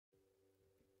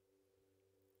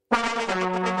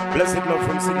Blessed love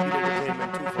from City Beat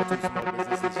Entertainment, 242 Small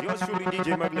Businesses. Yours truly,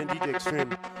 DJ Mugglin, DJ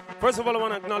Extreme. First of all, I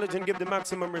want to acknowledge and give the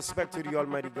maximum respect to the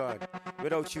Almighty God.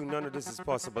 Without you, none of this is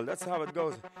possible. That's how it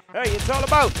goes. Hey, it's all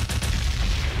about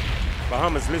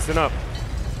Bahamas, listen up.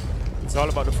 It's all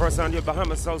about the first annual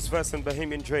Bahamas Souse Fest and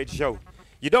Bahamian Trade Show.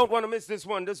 You don't want to miss this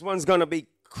one. This one's going to be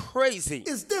crazy.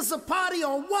 Is this a party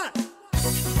or what?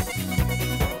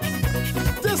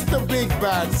 This the big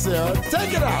bad, sir.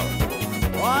 Take it out.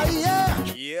 Oh, yeah.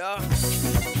 Yeah.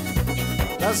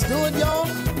 Let's do it, y'all.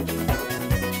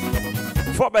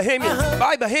 For Bahamians,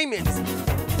 by Bahamians.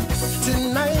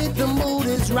 Tonight the mood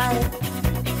is right.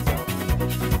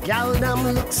 Y'all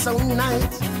them look so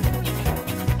nice.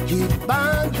 Keep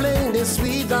on playing this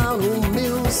sweet down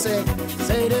music.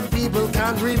 Say the people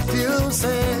can't refuse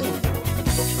it.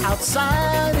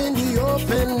 Outside in the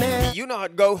open air. You know how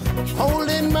it go.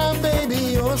 Holding my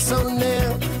baby oh so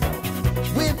near.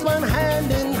 With one hand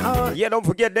in her. Yeah, don't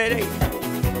forget that.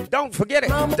 Don't forget it.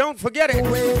 Don't forget it.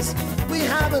 We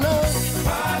have an old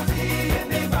party in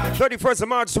the back. 31st of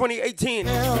March 2018.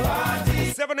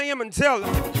 Party. 7 a.m. until.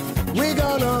 We're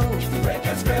gonna break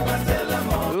and scrape until the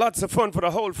morning. Lots of fun for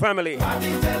the whole family. Party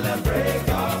till the break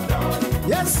of dawn.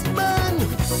 Yes, man.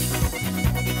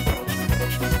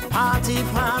 Party,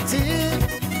 party.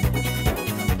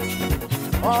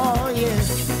 Oh, yeah.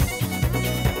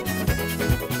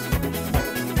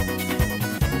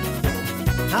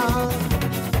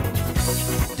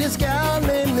 This girl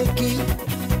named Nikki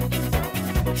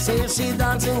says she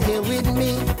dancing here with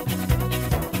me.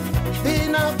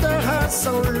 Been after her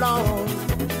so long,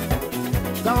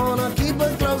 gonna keep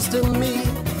her close to me.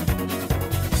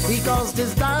 Because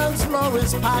this dance floor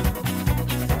is packed,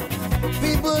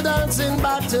 people dancing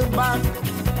back to back,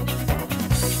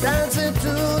 dancing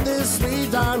to this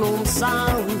sweet down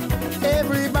sound.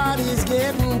 Everybody's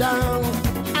getting down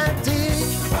at the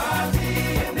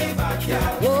party in the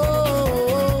backyard. Whoa.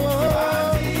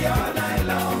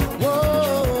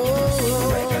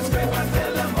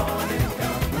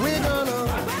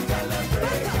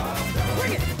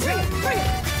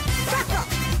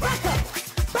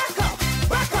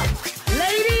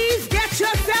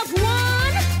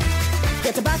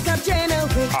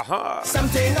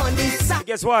 Something on this side.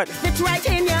 Guess what? It's right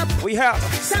in your. We have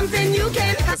something you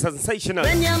can have. Sensational.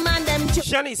 When your man them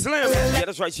Shanny Slim. Yeah,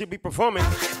 that's right. She'll be performing.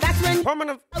 That's when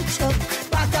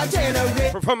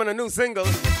performing a new single.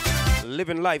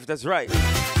 Living life. That's right.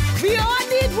 We all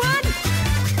need one.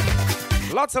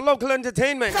 Lots of local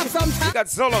entertainment. We got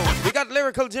solo. We got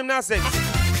lyrical gymnastics.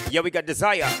 Yeah, we got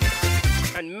desire.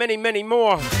 And many, many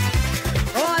more.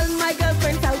 All my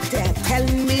girlfriends out there, tell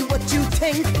me what you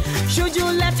think. Should you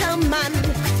let a man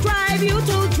drive you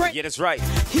to drink? Yeah, that's right.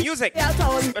 Music,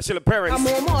 special appearance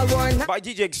by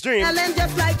DJ Extreme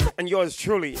and yours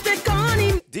truly,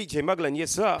 DJ Mugglin.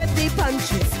 Yes, sir.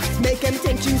 Make him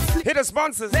think you sleep. Hit the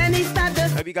sponsors. Then he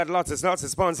started. We got lots of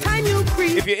sponsors. Time you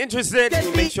creep. If you're interested,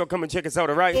 make sure come and check us out,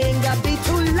 all right? Ain't got be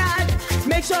too loud.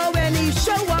 Make sure when he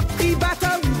show up, he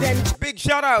battle then. Big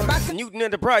shout out Newton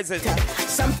Enterprises,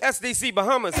 SDC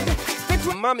Bahamas,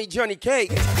 Mommy Johnny K,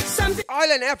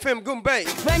 Island FM Goombay.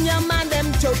 When your man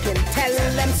them joking, tell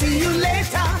them see you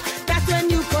later. That's when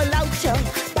you call out your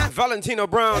back. Valentino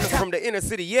Brown from the inner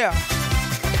city, yeah.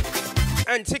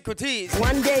 Antiquities.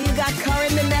 One day you got car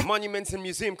in the neck. Monuments and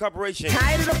Museum Corporation.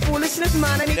 Tired of the foolishness,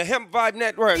 man. The Hemp Vibe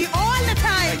Network. All the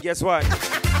time. And guess what?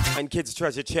 And Kids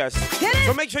Treasure Chest.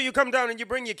 So make sure you come down and you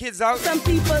bring your kids out. Some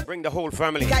people bring the whole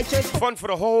family. Fun for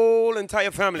the whole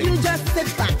entire family. You just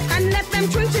sit back and let them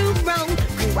treat you wrong.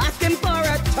 You ask them for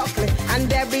a chocolate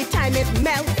and every time it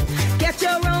melts, get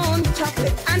your own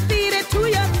chocolate and feed it to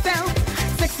yourself.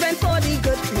 6 pence for the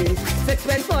good things, 6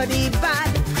 pence for the bad.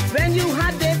 When you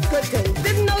had this good thing,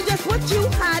 didn't know just what you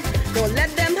had. Don't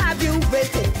let them have you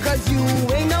waiting, cause you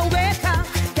ain't no waiter.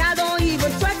 God don't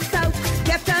even stress out.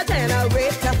 Get a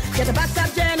generator, get a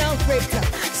backup generator.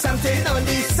 Something on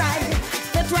the side,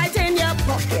 that's right in your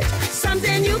pocket.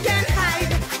 Something you can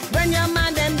hide. When your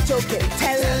man them joking,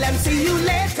 tell them see you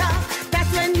later.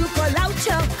 That's when you call out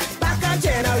your backup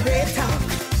generator.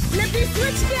 Let me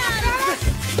switch gears.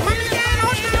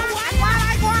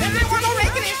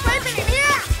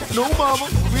 No, mama,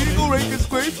 we didn't go rake and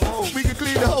scrape. We can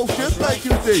clean the house just like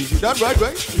you say. That's right,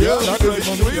 right? Yeah, that's right.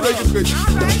 We rake and scrape.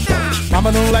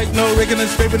 Mama don't like no raking and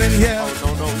scraping in here.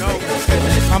 No.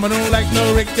 Mama don't like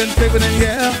no raking and scraping in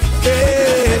here.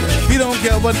 Hey, he don't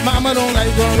care, but mama don't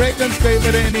like no raking and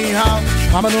scraping anyhow.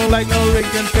 Mama don't like no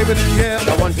raking and scraping in here.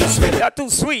 That one too sweet. That too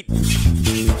sweet.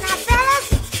 Now, fellas,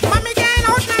 mommy getting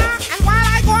old now, and while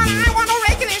I go on, I want no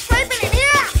raking and scraping in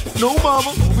here. No,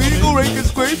 mama, we didn't go rake and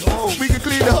scrape. We can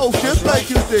clean the house just like like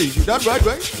you say. That's right,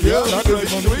 right? Yeah, that's right.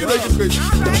 The way you rake and scrape.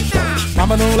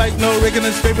 Mama don't like no raking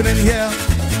and scraping in here.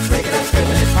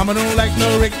 Mama don't like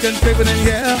no raking and scraping in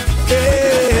here.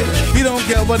 Hey, he don't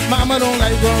care what mama don't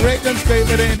like no raking and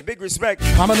scraping in. Big respect.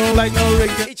 Mama don't like no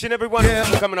raking. Each and every one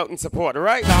coming out in support, all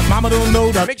right? Now mama don't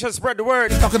know that. Make sure to spread the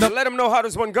word. Let them know how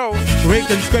this one goes. Rake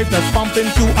and scrape that's pumping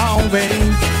through our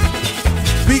veins.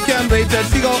 We can rate that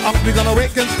she go up, we gonna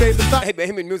rake and scrape the top. Hey,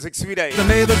 Bahamian music, sweet day. The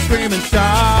neighbors screaming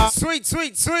shout. Sweet,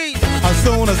 sweet, sweet. As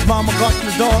soon as mama got to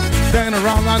the door, turning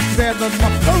around and said, no,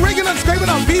 raking and scraping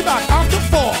on be-back after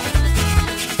 4.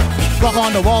 Rock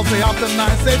on the walls, say after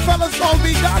 9. Say, fellas, all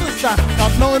we got is that.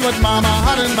 Not knowing what mama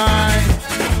had in mind.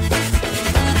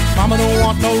 Mama don't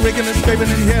want no raking and scraping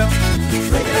in here.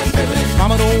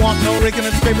 Mama don't want no raking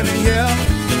and scraping in here.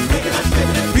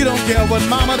 We don't care what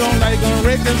mama don't like, gonna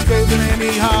rake and scraping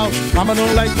anyhow. Mama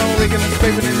don't like no raking and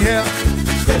scraping in here.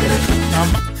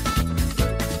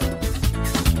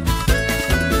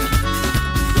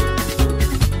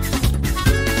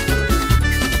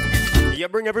 Yeah,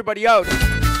 bring everybody out.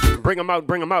 Bring them out,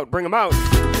 bring them out, bring them out.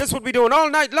 This is what we doing all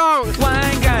night long.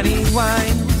 Wine, Granny,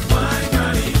 wine. Wine,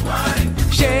 Granny, wine.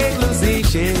 Shake, Lucy,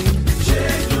 shake.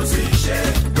 Shake, Lucy,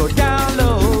 shake. Go down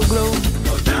low, glow.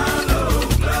 Go down low,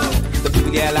 glow. The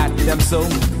people get like them so. Go,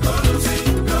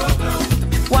 Lucy, go, glow.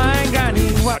 Wine,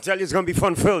 Granny, wine. I tell you, it's gonna be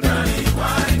fun-filled. Granny,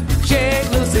 wine. Shake,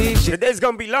 Lucy, shake. The day's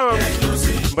gonna be long,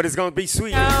 but it's gonna be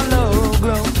sweet. Down low,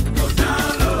 glow. Go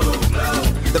down low, glow.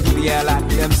 The people get like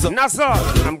them so. Nassau,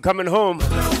 I'm coming home.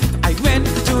 I went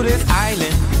to this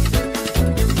island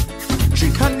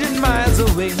 300 miles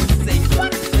away. Say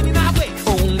what?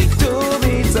 Only to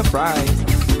be surprised.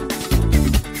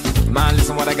 Man,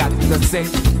 listen what I got to say.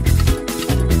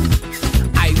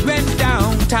 I went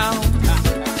downtown,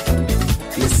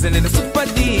 listening to Super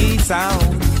D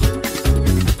sound.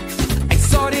 I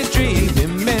saw these 3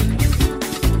 women.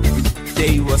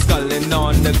 They were sculling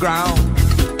on the ground.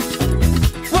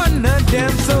 One of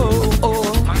them so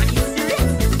old.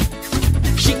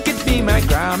 She could be my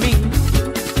Grammy.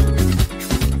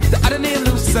 The other name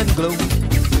Loose and Glow.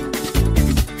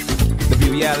 The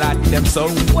people yell at them so.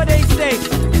 What they say?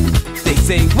 They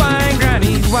say wine,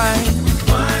 Granny, wine.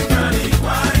 Wine, Granny,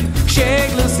 wine.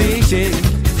 Shake, Lucy, shake.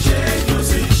 Shake,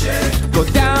 Lucy, shake. Go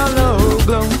down low,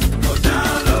 glow. Go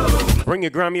down low. Bring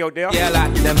your Grammy out there. Yell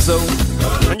at them so.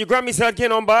 And your Grammy said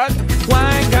came on bad.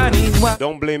 Wine, Granny, wine.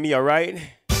 Don't blame me, alright?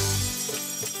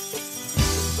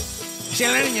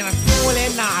 Children, you know,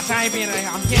 pulling now, type in,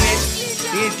 I'm getting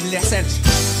it. Lessons.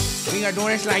 We gonna do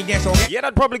this like this, okay? Yeah,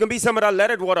 that probably gonna be some of that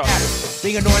leaded water.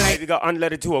 We gonna do it like. We got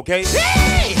unleaded too, okay?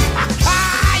 Hey!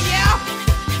 Yeah!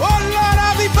 Oh Lord,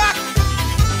 I'll be back!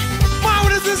 Wow,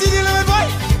 what is this you dealing with, boy?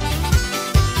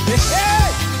 Hey!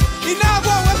 Enough,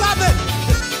 what's happening?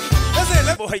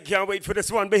 Listen, Boy, can't wait for this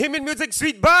one. Bahamian music,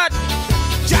 sweet bad.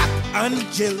 Jack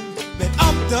and Jill went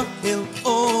up the hill.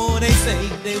 Oh, they say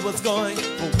they was going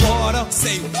for water.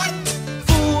 Say what?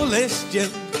 Foolish Jill,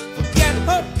 forget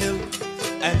her pill.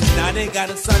 And now they got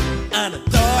a son and a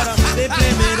daughter. They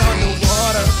blame it on the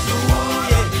water.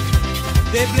 Yeah.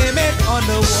 They blame it on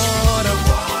the water.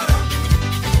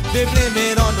 They blame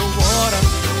it on the water.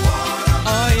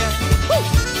 Oh yeah. Woo.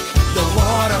 The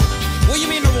water. What you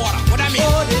mean the water? What I mean?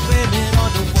 Oh, they blame it on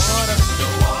the water. The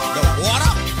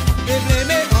water? They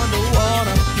blame it on the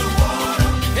water.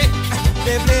 Hey.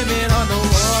 They blame it on the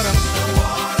water.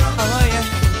 Oh yeah.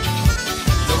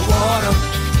 The water.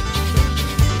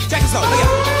 Check this out, look out.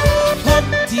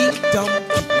 Humpty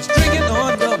Dumpty is drinking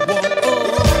on the water. Oh,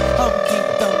 Humpty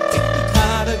Dumpty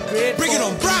had a great bring it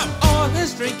on, Brown. All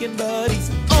his drinking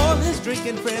buddies, all his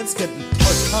drinking friends couldn't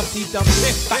push Humpty Dumpty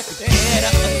back the head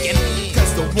up again.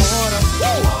 Cause the water,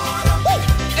 woo, woo,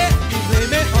 and you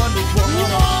blame it on the water.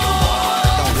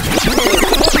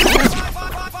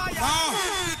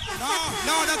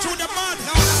 No, that's who the man.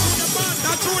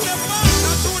 That's who the man.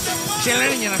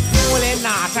 Children, you know, pulling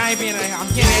now, type in, I'm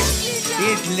getting it.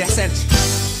 It's lessons.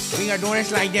 We gonna do this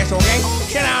like this, okay?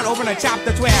 Sit down, open the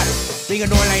chapter 12. We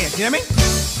gonna do it like this, you know what I mean?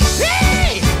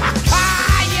 Hey!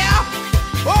 Yeah!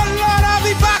 Oh Lord, I'll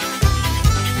be back!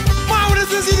 Wow, what is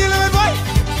this you dealing with, boy?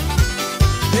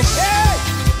 Hey!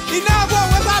 Enough, boy,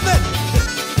 what's happened?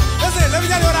 Listen, let me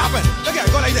tell you what happened. Look at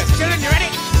it, go like this. Children, you ready?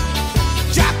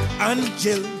 Jack and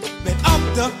Jill went up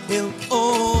the hill.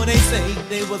 Oh, they say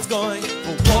they was going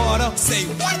for water. Say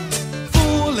what?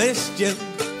 Foolish Jill,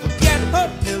 forget her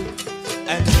pill.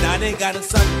 And now they got a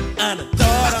son and a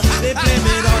daughter. They blame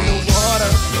it on the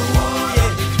water. Yeah.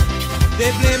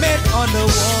 They blame it on the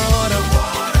water.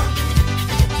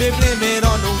 They blame it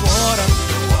on the water.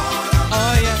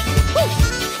 Oh yeah. Woo.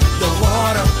 The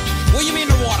water. What you mean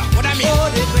the water? What I mean?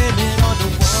 Oh, they blame it on the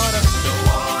water.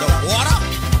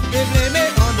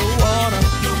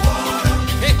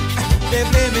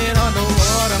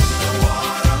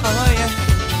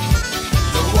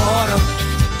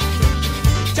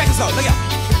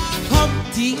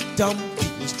 Dumpty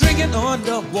was drinking on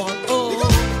the water. Oh,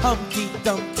 Humpty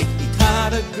Dumpty, he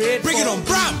had a great Bring it on,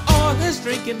 Bram! All his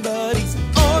drinking buddies,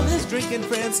 all his drinking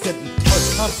friends couldn't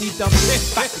push Humpty Dumpty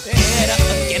back there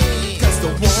again. Cause the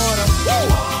water,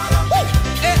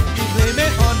 they blame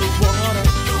it on the water.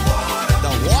 The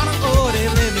water, oh, they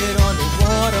blame it on the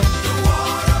water.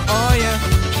 Oh yeah,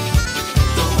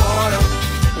 the water.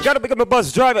 You gotta become a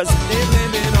bus drivers. They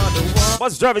blame it on the water.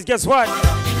 Bus drivers, guess what?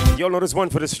 Y'all know this one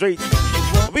for the street.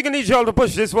 We can need y'all to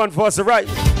push this one for us, right?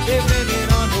 They blame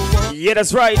it on the water. Yeah,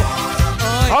 that's right.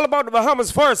 All about the Bahamas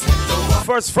first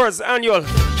annual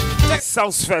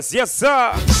Souse Fest. Yes,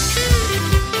 sir.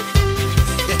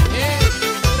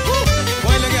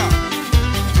 Boy, look out.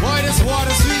 Boy, this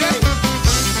water sweet, eh?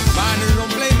 Man, you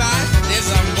don't play, man.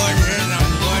 This I'm going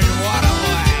water,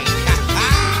 boy.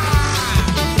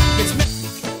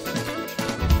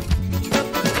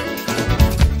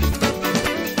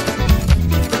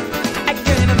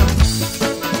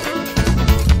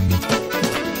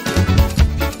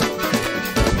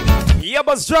 Yeah,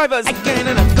 bus drivers. I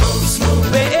can't go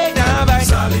smooth, way down by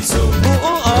Sally Sue.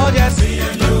 Oh, just me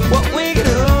and you. What we can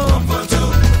do?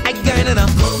 I can't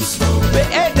go smooth,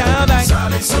 way down by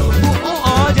Sally Sue.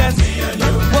 Oh, just me and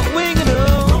you. What we can do?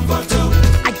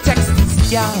 I text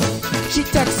this girl, she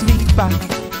texts me back.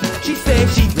 She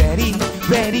says she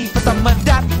ready for some of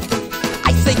that.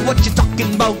 I say, what you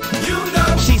talking about? You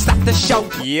know. She started to shout.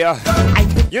 Yeah.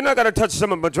 You're not gonna touch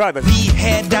some of my drivers. Be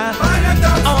head down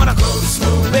on a go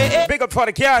smooth. Big up for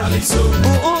the cat.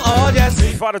 Oh, just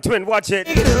for the twin, watch it.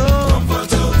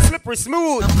 Slippery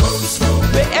smooth.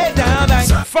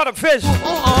 For the fish.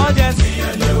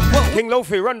 King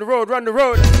Lofi, run the road, run the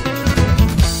road.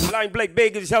 Blind Blake,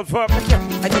 big himself up. I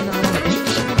didn't know on the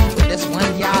beach with this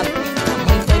one y'all.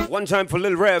 One time for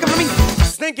Lil Rev.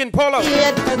 Stinking Polo.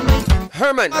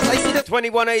 Herman.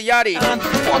 21A Yachty.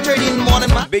 4:30 in the morning,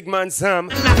 man. Big Man Sam.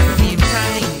 Not the same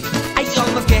time. I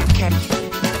almost get catch.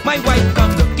 My wife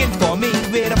come looking for me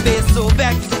with a face so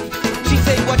vexed. She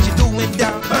say, what you doing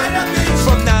down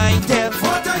from 9 till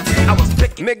 4:30? I was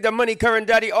picking. Make the money, current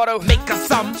daddy auto. Make us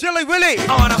some Chili Willy.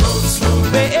 On a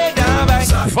way down by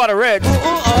for the red.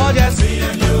 Just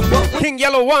King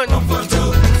Yellow 1.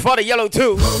 For the yellow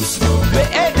 2.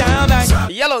 Way down by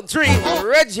Yellow 3.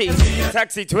 Reggie.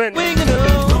 Taxi twin.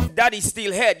 Daddy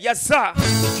Steelhead. Yes, sir.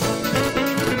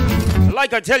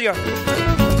 Like I tell you,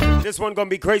 this one gonna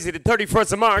be crazy. The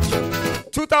 31st of March,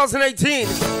 2018.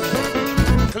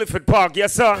 Clifford Park.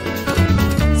 Yes, sir.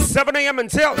 7 a.m.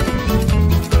 until.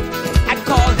 I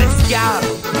called this gal.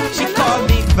 She called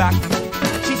me back.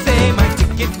 She say my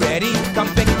ticket ready. Come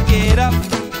pick it up.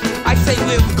 I say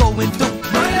we're going to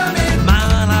Miami.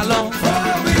 Man alone.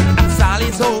 At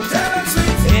Sally's home.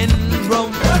 In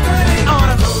Rome. On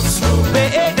a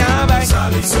way down by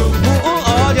Sally's home.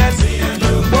 Oh, yes.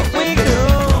 What we can do.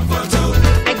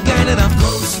 I got it up.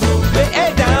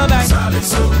 Way down by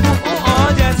Sally's home.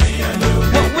 Oh, yes.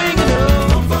 What we can do.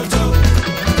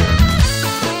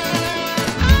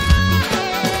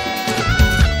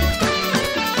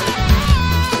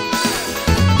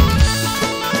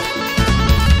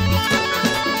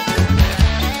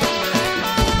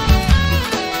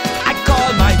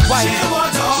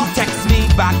 She texts me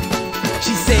back.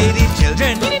 She say these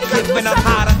children living a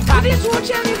heart attack.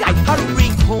 I hurry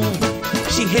home.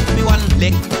 She hit me one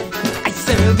lick. I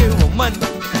said, "Dear woman,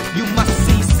 you must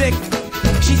see sick."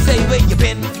 She say, "Where you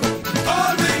been?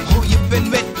 Who you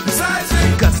been with?"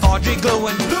 Cause Audrey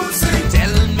glowing.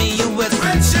 Tell me you was.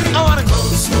 I wanna go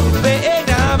way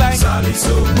down by Sally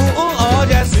Sue. Oh,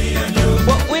 just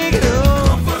what we can do.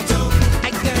 I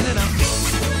got it up.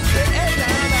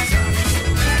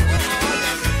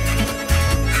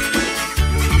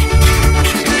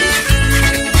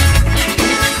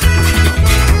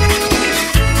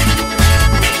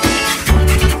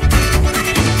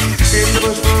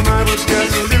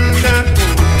 Just a little cat.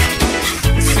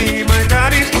 See my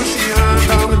daddy pushing her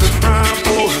down in the ground.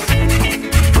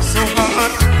 So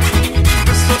hard,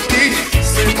 so deep,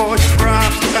 say boy, it's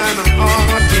rough.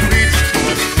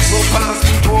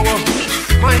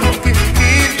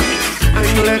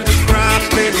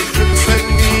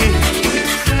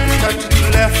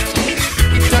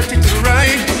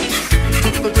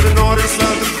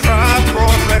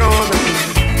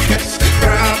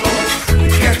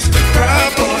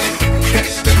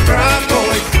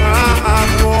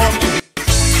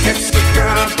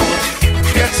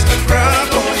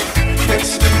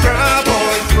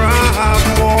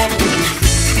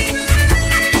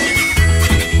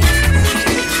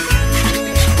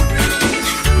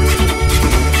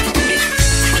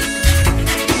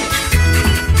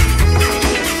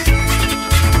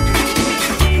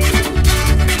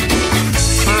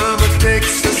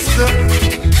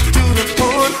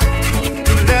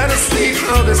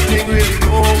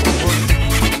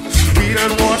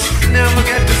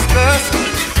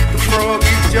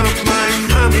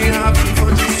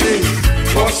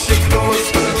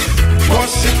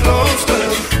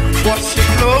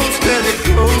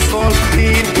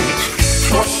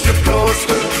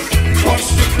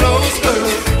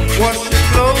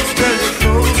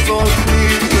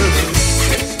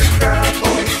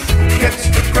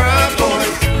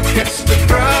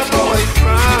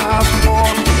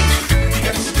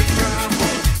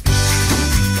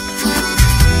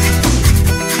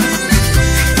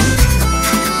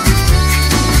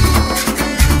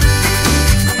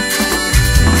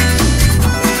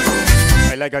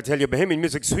 like I tell you, Bahamian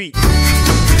music sweet. Big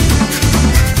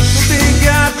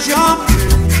guy jumping,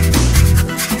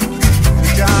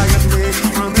 giant wake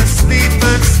from his sleep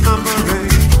and slumbering.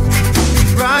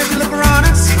 Rise to look around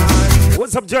and smile.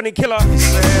 What's up, Johnny Killer? He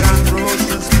said,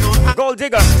 Andros, Gold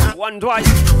Digger, One Dwight,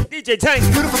 DJ Tank.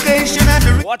 Beautification and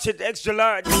the Watch it extra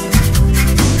large.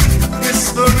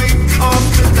 history of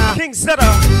the night. King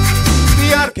Setter,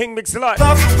 We are King Mix-a-Lot,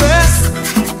 Southwest,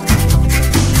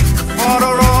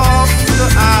 water off to the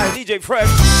eye. DJ Fresh,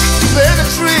 Where the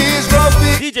trees grow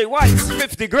big DJ Whites,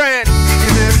 50 grand.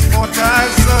 in this mortal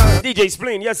sun. DJ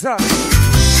Spleen, yes sir.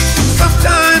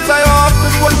 Sometimes I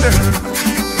often wonder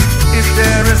if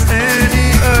there is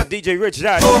any earth. DJ Rich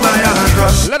Dad. Oh my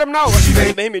Andros, Let them know.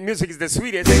 Bahamian music is the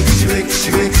sweetest. she wake,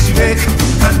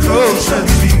 and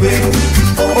oceans we wake.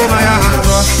 Oh my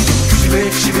Andros, she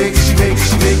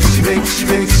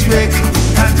wake,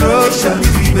 and oceans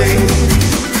we wake.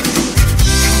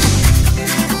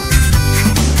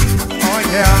 Oh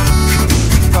yeah,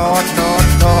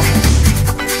 no.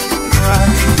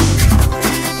 Right.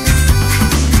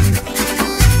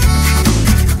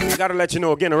 I gotta let you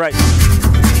know again, alright? To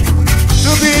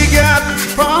be at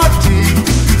the party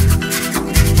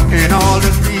and all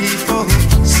the people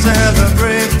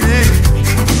celebrating,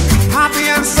 happy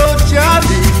and so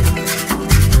jolly,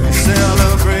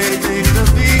 celebrating the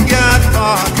big at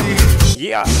party.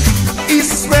 Yeah.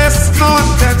 East, west,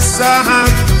 north and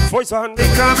south, Voice 100. they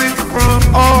coming from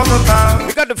all about.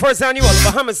 We got the first annual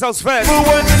Bahamas Souse Fest, We're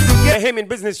working to get Bahamian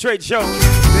Business Trade Show.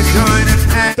 the joining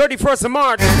hands 31st of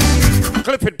March,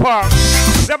 Clifford Park,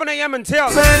 7 a.m. until.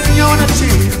 and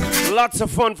unity. Lots of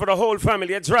fun for the whole family,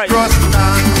 that's right. Cross the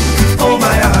line. Oh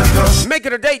my Andros. Make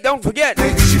it a date, don't forget.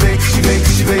 She wake,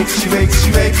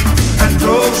 and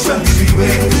oceans we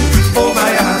wake. Oh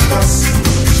my Andros.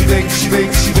 She wake,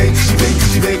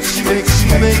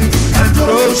 and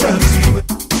oceans we wake.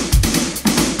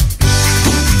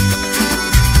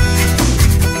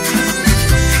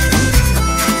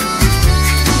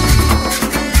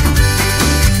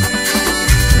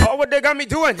 Oh, what they got me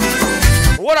doing?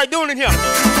 What I doing in here?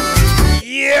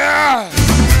 Yeah!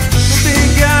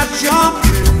 Big guy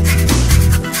jumping,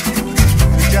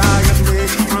 giant wake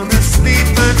from his sleep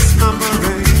and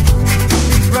slumbering.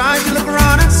 Rise to look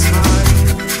around and smile.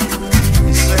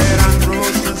 He said,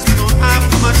 Andros, we don't have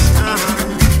much time.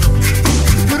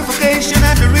 Beautification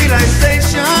and the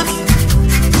realization,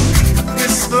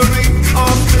 history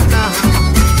of the night.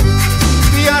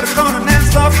 We are the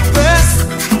continents of the West,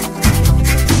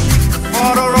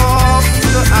 water off to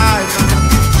the island.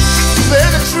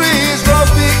 Where the trees grow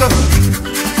bigger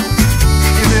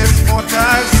in this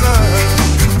mortal sun.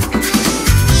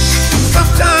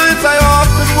 Sometimes I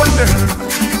often wonder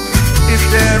if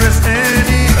there is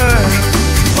any earth.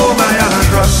 Oh my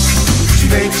Andros, she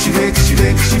wake,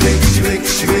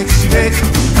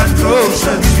 and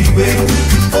oceans we wake.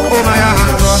 Oh my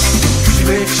Andros, she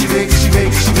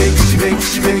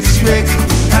wake,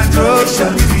 and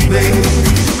oceans we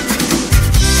wake.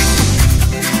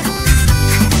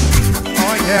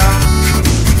 Yeah,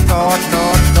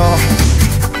 no.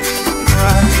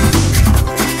 Right.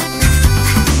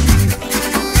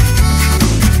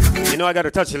 You know I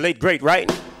gotta touch the late great, right?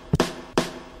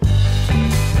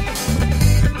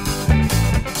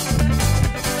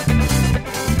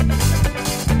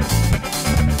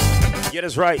 Yeah,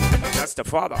 that's right. That's the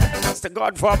father. That's the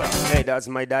godfather. Hey, that's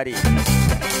my daddy.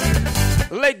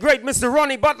 Late great Mr.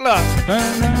 Ronnie Butler.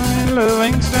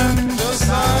 Livingston,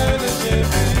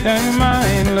 don't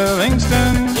mind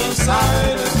Livingston,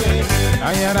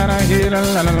 I hear la la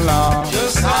la,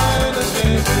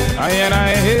 I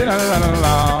hear la la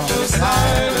la,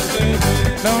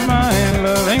 don't mind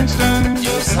Livingston,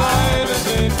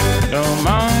 don't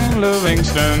mind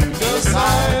Livingston,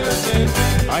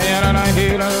 I hear la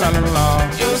la la,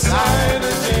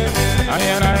 I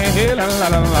hear la la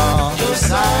la,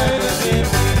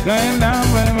 going down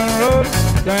Burma Road.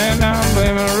 Going down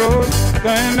Bahama Road,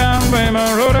 going down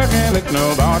Bahama Road, I can't lick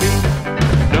nobody.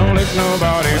 Don't lick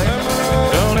nobody.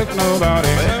 Don't lick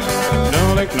nobody.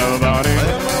 Don't lick nobody.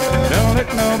 Don't lick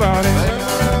nobody.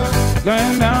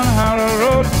 Going down Harrow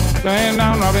Road, going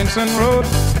down Robinson Road,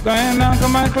 going down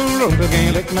Carmichael Road, I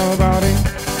can't lick nobody.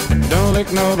 Don't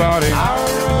lick nobody.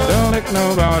 Don't lick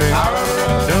nobody.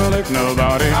 Don't lick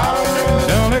nobody.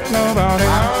 Don't lick nobody.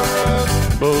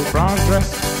 Bullfrog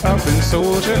dressed up in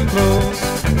soldier clothes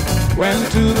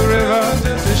went to the river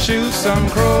to shoot some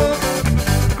crows.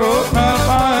 Crows smell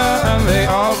fire and they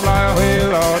all fly away,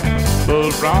 Lord.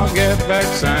 Bullfrog get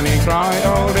vexed and he cried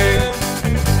all day.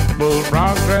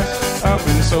 Bullfrog dressed up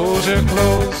in soldier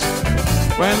clothes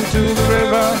went to the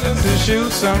river to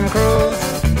shoot some crows.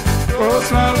 Crows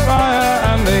smell fire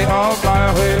and and they all fly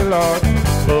away, Lord.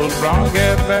 Old frog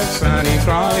get vexed and he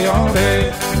cry all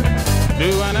day.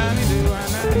 Do an Annie, do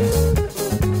an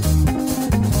Annie.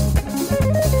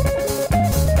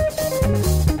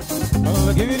 Well,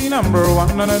 I give you the number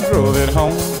one and I drove it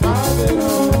home.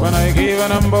 When I gave her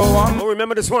number one, oh,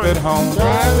 remember this one? It home.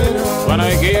 When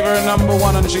I gave her number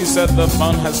one and she said the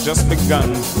fun has just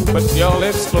begun. Put your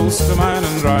lips close to mine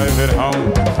and drive it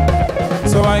home.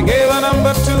 So I gave her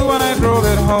number two and I drove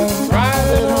it home.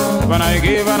 When I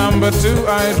gave her number two,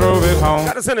 I drove it home.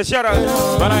 Gotta send a shout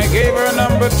out. When I gave her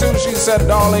number two, she said,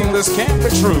 darling, this can't be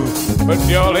true. Put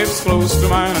your lips close to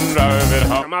mine and drive it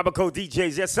home. I'm Abaco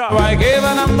DJs, yes sir. So I gave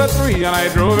her number three and I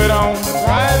drove it home.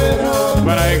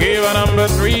 When I gave her number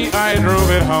three, I drove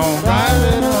it home.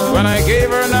 When I gave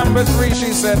her number three,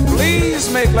 she said,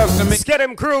 please make love to me. Get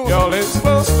him crew. Your lips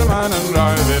close to mine and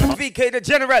drive it home. VK the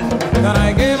General. Then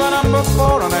I gave her number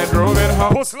four and I drove it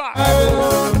home.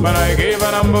 When I gave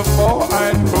her number four,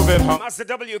 I drove it home. Master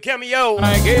W Cameo. When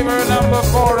I gave her number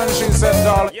four and she said,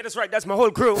 darling. Yeah, that's right, that's my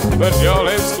whole crew. Put your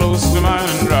lips close to mine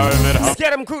and drive it home.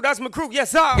 Get him crew, that's my crew,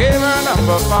 yes sir. Gave her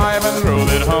number five and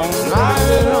drove it home.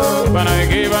 When I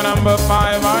gave her number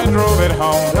five, I drove it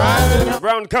home.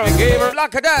 Brown coat. I gave her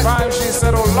black of that. Five, she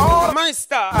said, oh Lord, my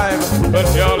star.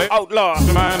 Put your lips outlaw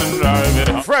to mine and drive it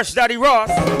home. Fresh Daddy Ross.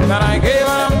 Then I gave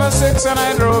her number six and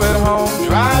I drove it home.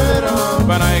 Drive it home.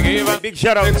 When I gave her big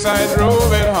shout out. Six, I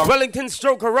drove it home. Wellington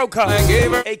Stroker Roca. I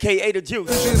gave her AKA the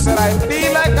Juice. She said, I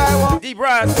feel like I want D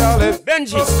Brass.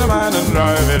 Benji. To mine and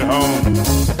drive it home.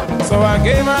 So I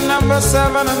gave her number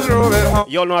seven and drove it home.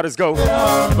 Y'all know how this go.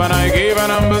 When I gave her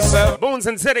number seven, Bones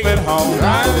and City. It home.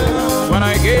 When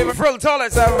I gave her Phill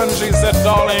Tallest seven, she said,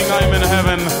 darling, I'm in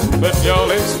heaven. Put your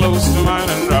lips close to mine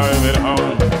and drive it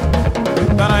home.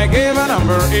 Then I gave her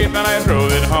number eight and I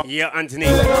drove it home. Yeah, Anthony,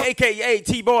 AKA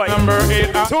T-Boy. Number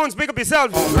eight. Tones, pick up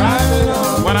yourself.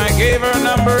 When I gave her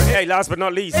number eight. Hey, last but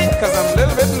not least. Because I'm a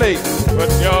little bit late. But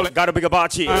y'all gotta big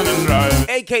Abachi. And drive.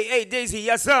 AKA Daisy,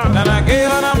 yes sir. Then I gave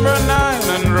her number nine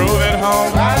and drove it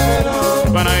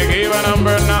home. When I gave her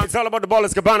number nine. It's all about the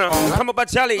Ballers Cabana. Come up,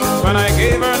 Charlie. When I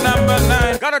gave her number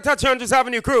nine. Gotta touch Andros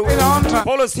Avenue crew.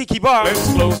 Polo's Tiki Bar.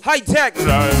 High Tech.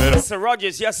 Sir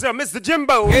Rogers, yes sir. Mr.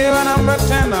 Jimbo. Gave her number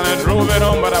 10 and I drove it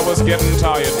home, but I was getting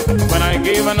tired. When I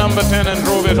gave her number 10 and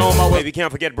drove it home, I was... Hey, we can't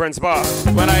forget Brent's Bar.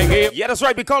 When I gave... Yeah, that's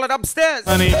right, we call it upstairs.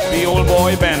 Honey, the old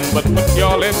boy Ben, but put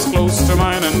your lips close to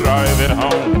mine and drive it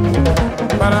home.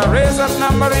 But I raised up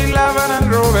number 11 and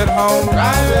drove it home.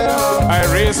 Drive it home. I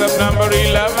raised up number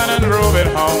 11 and drove it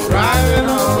home. Drive it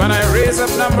home. When I raised up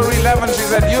number 11, she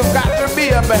said, you've got to be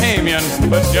a Bahamian.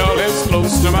 Put your lips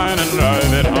close to mine and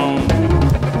drive it home.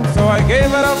 So I gave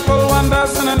her the full 1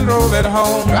 dozen and drove it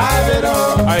home. Drive it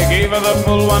home. I gave her the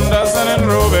full 1 dozen and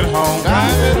drove it home.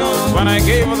 Drive it home. When I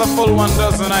gave her the full 1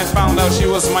 dozen, I found out she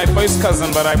was my first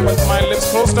cousin, but I put my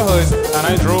lips close to hers and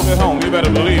I drove it home. You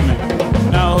better believe me.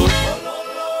 Now.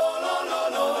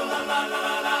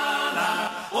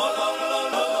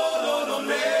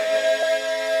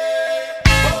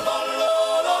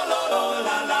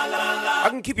 I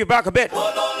can keep you back a bit.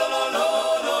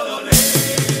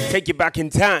 Take you back in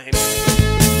time.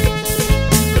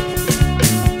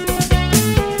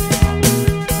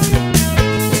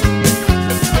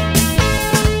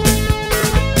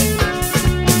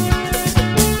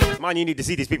 Man, you need to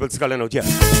see these people sculling out here.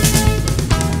 Going to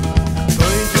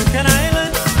Can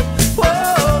Island,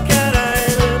 whoa, Can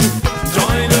Island,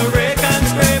 join the Rake and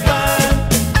Xpressband.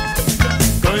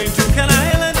 Going to Can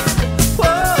Island,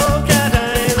 whoa, Can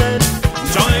Island,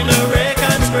 join the Rake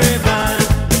and Xpressband.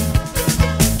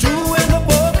 Two in the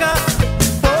polka,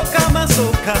 polka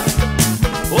masoka,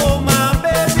 oh my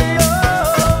baby,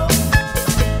 oh.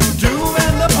 Two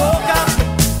in the polka,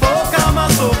 polka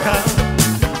masoka,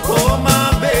 oh my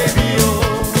baby, oh.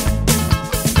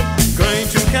 Going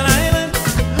to Can Island,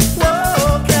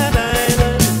 whoa, Can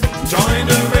Island, join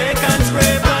the Rake and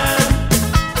Xpressband.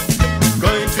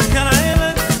 Going to Can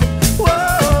Island,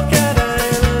 whoa, Can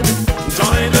Island,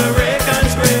 join the Rake and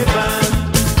Xpressband.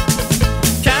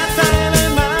 Cat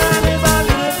Island man is a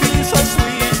little piece of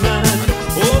sweet man,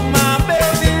 oh my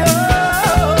baby, oh.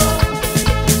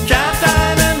 Cat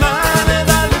Island man is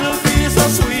a little piece of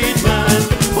sweet man,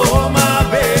 oh my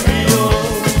baby, oh.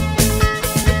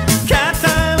 Cat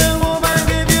Island woman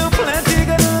give you plenty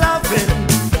good loving,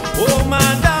 oh my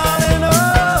darling,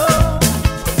 oh.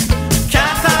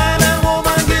 Cat Island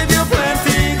woman give you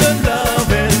plenty good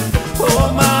loving,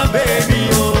 oh my baby,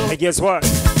 oh. Hey, guess what?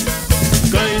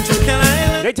 Going to Can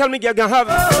Island, They tell me you're gonna have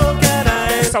oh Can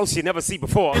Island, South you never see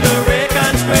before. the Rake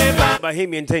and Xpressband.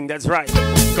 Bahamian thing, that's right.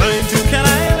 Going to Can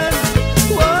Island,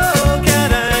 whoa,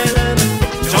 Can Island,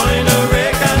 join the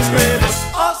Rake and Xpressband.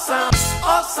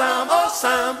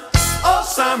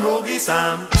 Sam, Rogie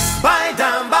Sam. By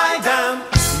damn,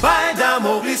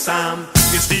 Mowgli Sam.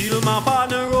 You steal my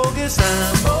partner, Rogie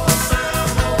Sam.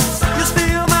 You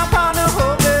steal my partner,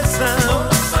 Rogie Sam.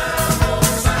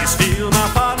 You steal my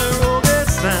partner, Rogie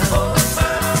Sam.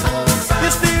 You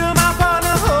steal my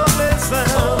partner, Rogie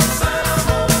Sam.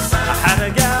 I had a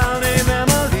gal named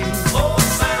Emily.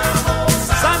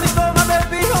 Sammy stole my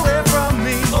baby away from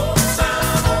me.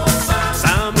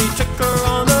 Sammy took her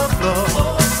on the floor.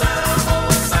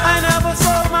 I never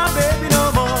saw my baby no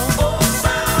more.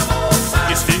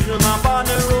 You steal my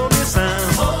partner, Rogie Sam.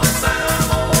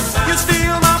 You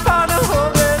steal my partner,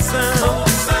 Rogie Sam.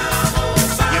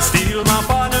 You steal my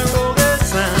partner, Rogie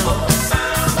Sam.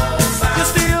 You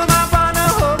steal my partner,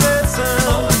 Rogie Sam.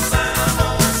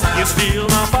 You steal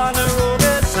my partner,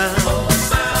 Rogie Sam.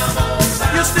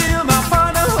 You steal my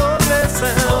partner, Rogie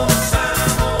Sam.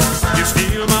 You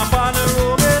steal my partner,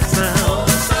 Rogie Sam.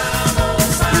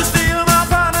 You steal my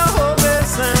partner, Rogie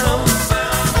Sam.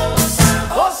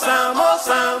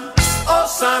 Oh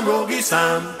Sam, Rogie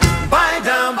Sam. By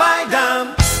damn,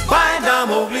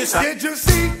 Mowgli Sam. Did you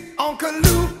see Uncle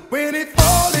Lou when he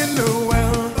fall in the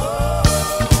well?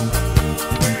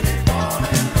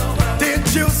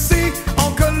 Did you see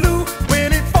Uncle Lou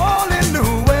when he fall in the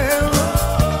well?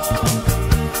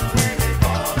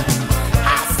 I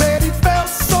said he fell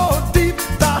so deep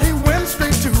that he went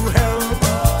straight to hell.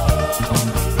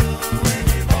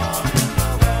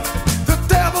 The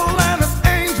devil and his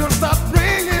angels stopped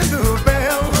ringing the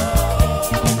bell.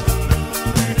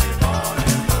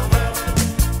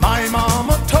 My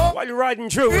mama told While you're riding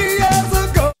through 3 years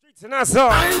ago streets in Nassau,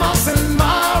 I mustn't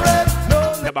marry no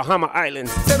the Bahama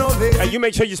Islands. said no lazy Hey, you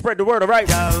make sure you spread the word, all right?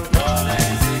 gal.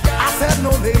 I said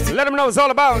no lazy Let them know it's all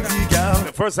about gal.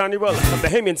 the first annual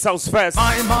Bahamian Souse Fest.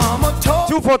 My mama told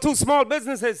 242 small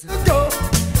businesses. go.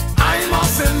 I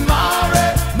mustn't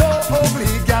marry no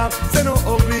ugly gal. Say no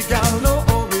ugly gal, no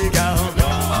ugly gal.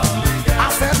 I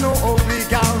said no ugly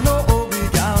gal, no ugly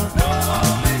gal.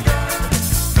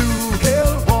 Blue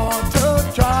hill water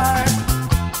dry,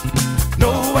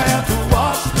 nowhere to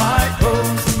wash my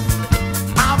clothes.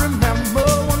 I remember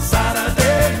one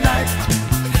Saturday night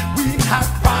we had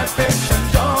fried fish and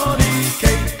Johnny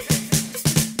cake.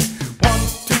 1,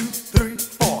 2, 3,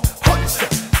 4, hot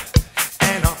shot.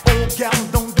 And an old gal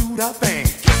don't do that thing.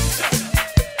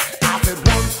 I said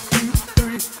 1, 2,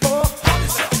 3, 4, hot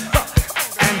shot.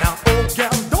 And an old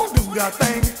gal don't do that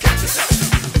thing.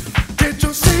 Did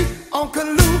you see Uncle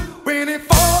Lou when he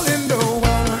fall in the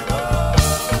well?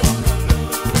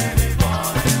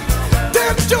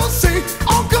 Did you see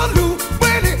Uncle Lou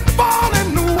when he fall in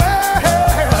the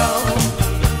well?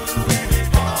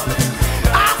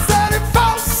 I said he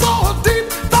fell so deep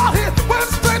that he went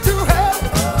straight to hell.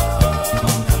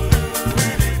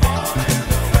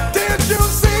 Did you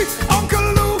see Uncle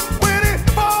Lou when he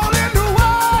fall in the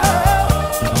well?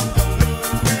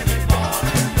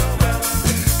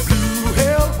 Blue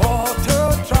hill water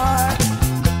dry,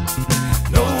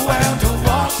 nowhere to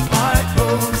wash my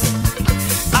clothes.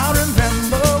 I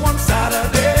remember one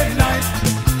Saturday night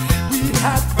we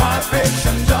had fried fish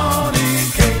and Johnny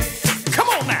cake. Come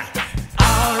on now.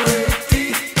 R-A-T,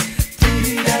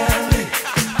 T-L-E,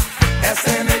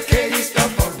 S-N-A-K,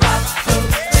 stuff for rappers.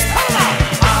 Hold on.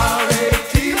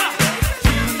 R-A-T,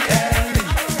 T-L-E,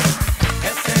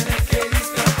 S-N-A-K,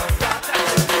 stuff for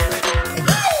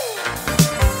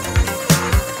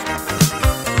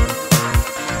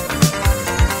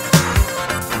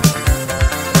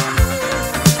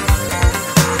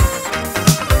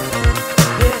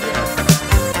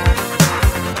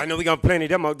I know we got plenty of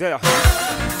them out there.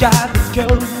 Got this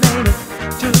girl's name is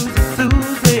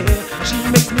Suzy. She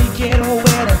makes me get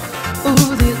wet,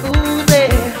 oozy.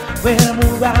 When I'm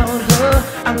around her,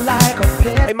 I'm like a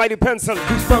pet. Hey, Mighty Pencil,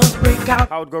 Goosebumps break out,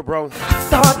 how it go, bro?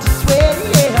 start to sweat,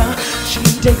 yeah. She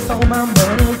takes all my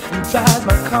money and drives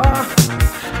my car.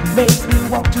 Makes me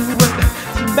walk to work,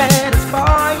 see bad as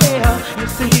far, yeah. You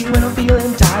see when I'm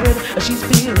feeling tired, she's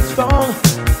feeling strong.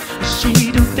 She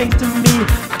do things to me,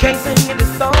 I can't sing in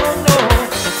this song, no.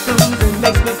 Susan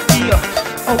makes me feel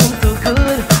oh so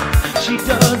good. She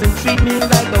doesn't treat me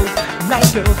like those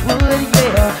nice girls would,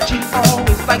 yeah. She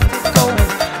always likes to go and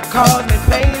cause me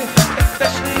pain,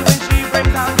 especially when she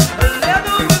breaks out a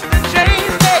leather with the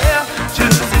chains, yeah.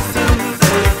 Juicy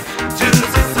Suzy,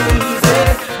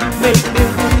 you make me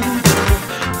woozy.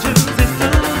 Juicy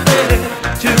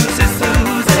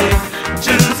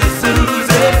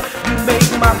Suzy, you make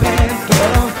my pants get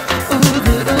on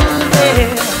oozy.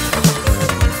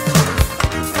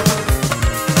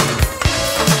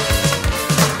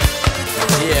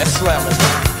 Yeah, slam it.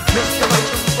 Mr.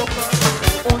 Rachel Booker,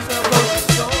 on the road.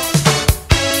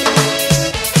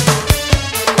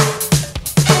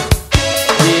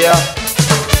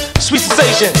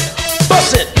 section.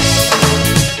 Bust it.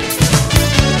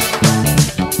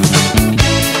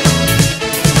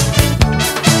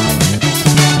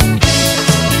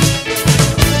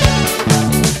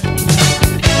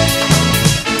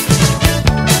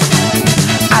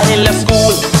 I left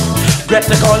school,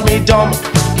 Greta called me dumb,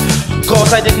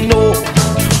 cause I didn't know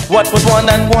what was 1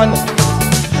 and 1.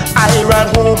 I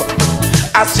ran home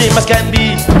as same as can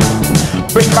be,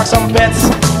 bring back some pets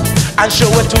and show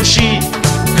it to she.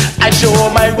 I show her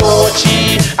my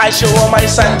roachie, I show her my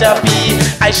centipede,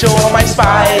 I show her my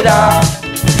spider.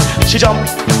 She jump,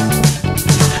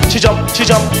 she jump, she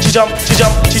jump, she jump, she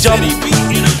jump, she jump.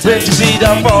 When you see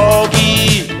the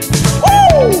froggy,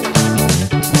 woo!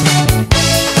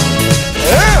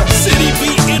 Yeah. City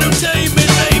Beat Entertainment,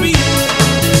 baby.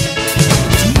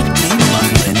 DJ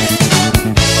Mugglin.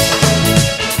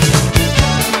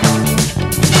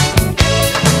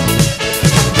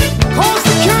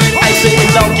 I say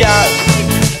it down, girl.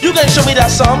 You can show me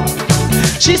that song.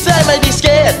 She said I might be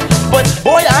scared, but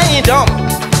boy, I ain't dumb.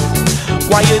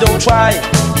 Why you don't try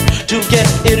to get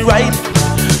it right?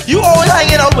 You all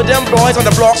hanging out with them boys on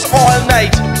the blocks all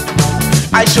night.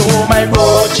 I show my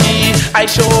roachie, I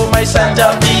show my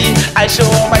centipede, I show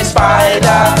my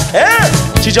spider. Yeah.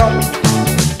 She jump,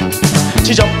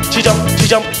 she jump, she jump, she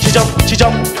jump, she jump, she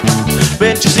jump.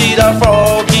 When you see the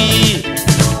froggy,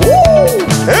 woo!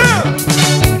 Yeah.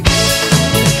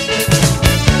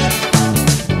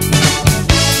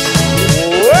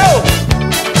 Whoa!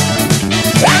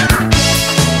 Ah.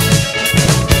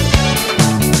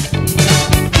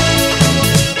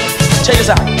 Check this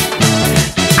out.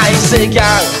 I say,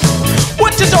 girl,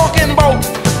 what you talking about?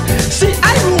 See,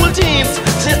 I rule teams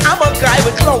since I'm a guy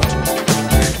with clout.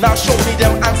 Now show me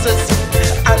them answers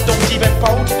and don't even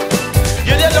pout.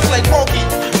 You there look like Monkey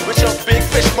with your big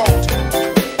fish boat.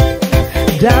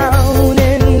 Down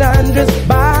in Andros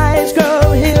by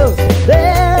Scrub Hill,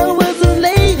 there was a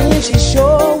lady, she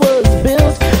sure was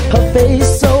built. Her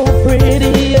face so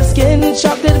pretty, her skin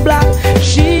chocolate black.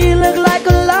 She looked like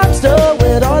a lobster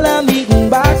with all her meat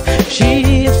and back.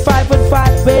 She's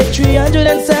 5'5", weighed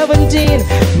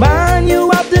 317. Man, you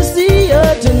have to see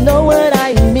her to know what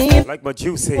I mean. Like what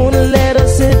you say. Wanna let her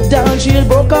sit down, she'll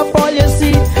broke up all your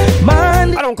seat.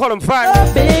 Man, I don't call them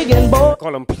fat, big and bold. I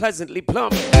call them pleasantly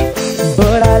plump.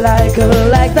 But I like her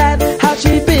like that, how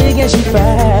she big and she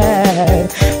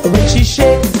fat. When she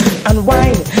shake and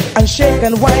whine and shake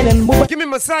and whine and move. Give me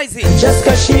my sizing. Just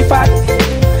cause she fat,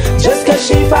 just cause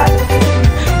she fat,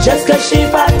 just cause she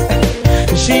fat.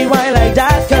 She whine like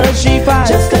that cause she fat.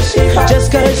 Just cause she fat.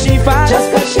 Just cause she fat.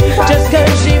 Just cause she fat. Just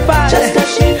cause she fat. Just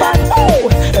cause she fat.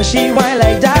 Oh, she whine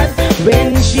like that.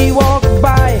 When she walk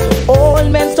by,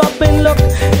 old men stop and look.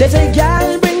 They say,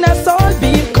 "Gal, bring that salt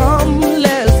beef, come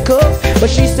let's cook." But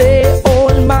she say,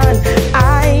 "Old man,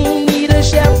 I need a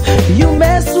chef. You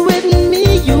mess with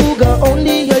me, you gonna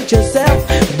only hurt yourself."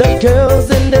 The girls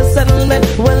in the settlement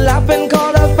will laugh and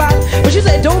call her fat. But she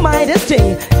said, "Don't mind this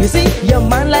thing. You see, your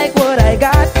man like what I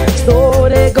got." So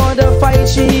they gonna fight.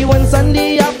 She one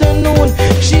Sunday afternoon,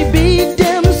 she beat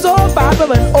them so bad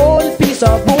from an old piece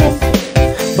of boom.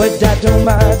 But that don't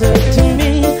matter to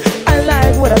me. I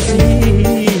like what I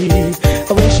see.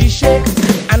 When she shake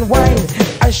and whine,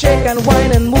 I shake and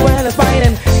whine and move and fine.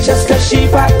 And just cause she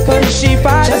fat, cause she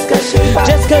fat. Just cause she fat.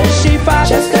 Just cause she fat.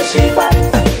 Just cause she fat.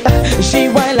 She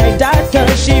whine like that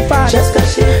cause she fat. Just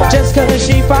cause she fat. Just cause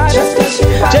she fat. Just cause she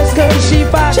fat. Just cause she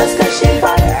fat. Just cause she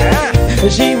fat.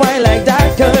 She whine like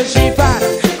that cause she fat.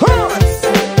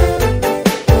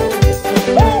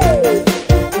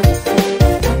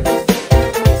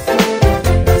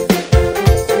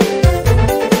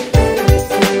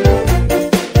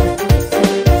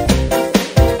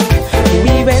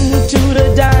 We went to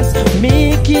the dance,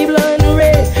 me, Keebler and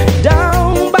Ray,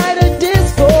 down by the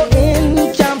disco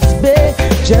in Camps Bay.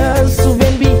 Just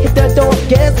when we hit the door,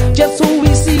 guess just who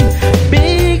we see?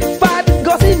 Big fat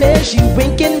gossy man, she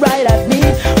winking right at me.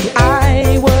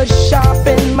 I was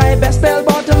shopping my best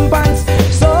bell-bottom pants,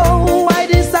 so I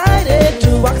decided to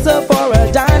ask her for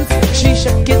a dance. She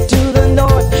shook it to the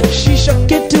north, she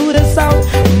shook it to the south.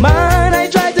 Man, I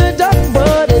tried to duck,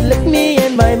 but it licked me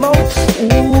in my mouth.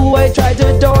 Ooh, I tried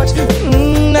to dodge,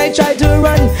 I tried to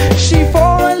run. She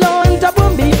fall on top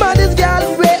of me, man, this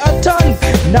gal weigh a ton.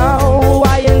 Now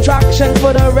I in traction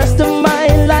for the rest of my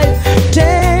life.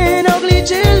 10 ugly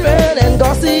children and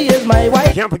Gossy is my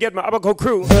wife. Can't forget my Abaco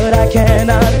crew. But I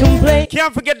cannot complain.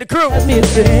 Can't forget the crew. Let me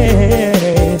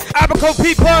sing. Abaco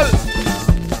People.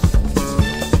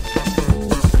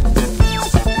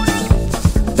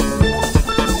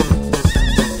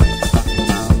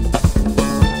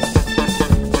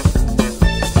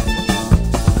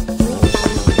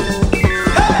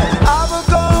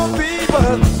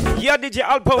 DJ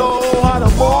Alpo. Know how to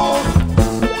move.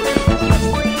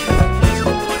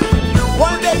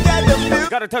 One day get the music.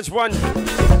 Gotta touch one.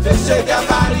 They shake your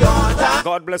body on time.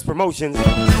 God bless promotions.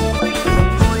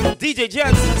 DJ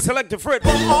Jets, Selector Fritz.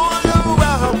 All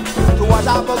around to watch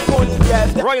Abaco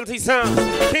People. Royalty Sound,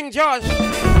 King Josh.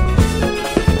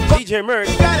 DJ Merck.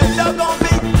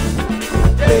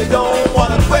 They don't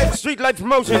wanna quit. Street Life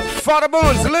Promotions. Father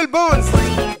Bones, Lil Bones.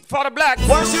 Father Black.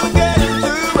 Once you get into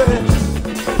it,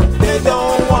 they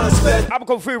don't wanna split.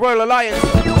 Abaco Free Royal Alliance.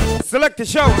 Select the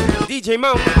Show. DJ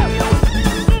Mount.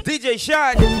 DJ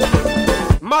Shad.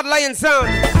 Mad Lion Sound.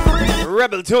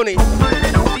 Rebel Tony.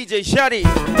 DJ Shaddy.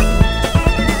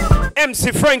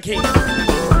 MC Frankie.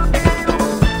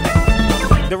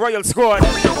 The Royal Squad.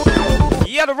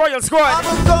 Yeah, the Royal Squad.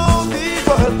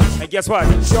 And guess what?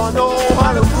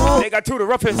 They got two of the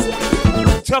roughest,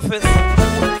 toughest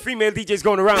female DJs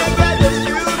going around.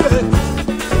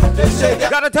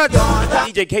 Gotta touch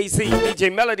DJ KC, DJ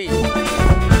Melody,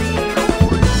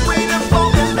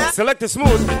 Selector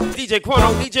Smooth, DJ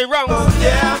Quano, DJ Rounds,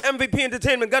 MVP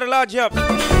Entertainment. Gotta lodge up.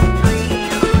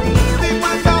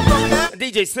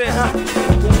 DJ Sid,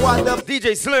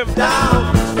 DJ Slim,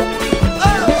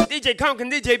 DJ Conkin,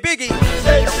 DJ Biggie.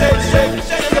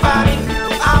 Shake your body.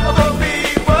 Abaco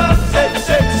People.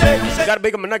 Shake. Gotta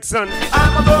big up my next son.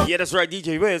 Yeah, that's right,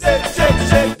 DJ Wiz.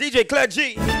 DJ Claire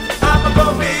G.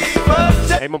 Abaco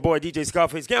People. Hey, my boy, DJ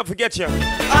Scarface. Can't forget you.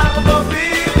 Abaco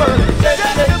People. Shake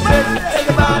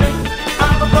your body.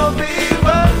 Abaco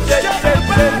People. Shake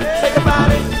your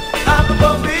body.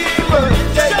 Abaco People.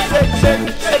 Shake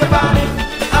your body.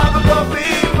 Abaco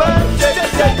People. Shake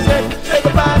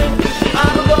your body.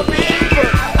 Abaco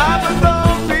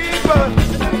People.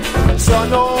 So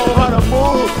know how to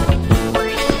move.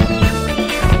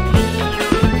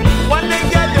 When they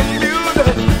get the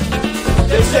music,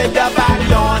 they shake their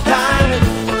body on time.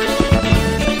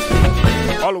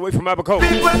 All the way from Abaco.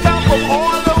 People come from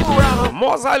all around.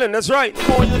 Morse Island, that's right.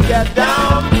 Before you get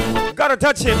down, gotta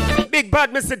touch him. Big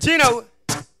bad Mr. Geno.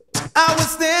 I was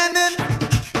standing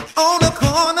on the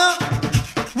corner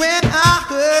when I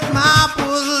heard my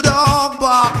bulldog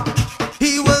bark.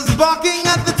 He was barking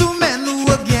at the two men who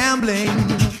were gambling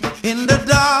in the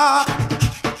dark.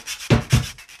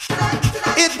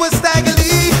 It was Stagger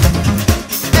Lee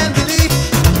and Billy,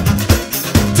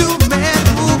 two men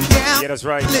who gambled. Yeah, that's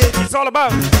right. It's all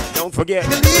about, don't forget.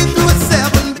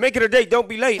 Make it a date, don't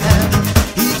be late.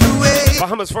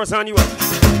 Bahamas first annual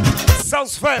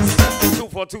South Fest,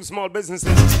 242 small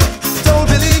businesses. Told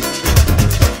Billy,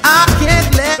 I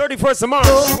can't let 31st of March,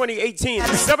 2018,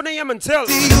 7 a.m. until.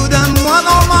 See you done won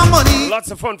all my money. Lots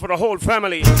of fun for the whole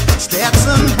family.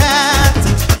 Stetson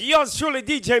hat. Yours truly,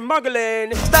 DJ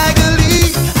Mugglin. Stagger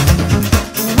Lee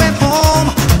went home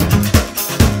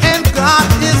and got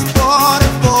his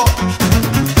 44.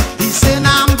 He said,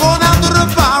 now I'm going out to the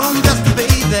barroom just to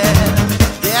pay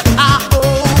that I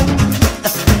owe.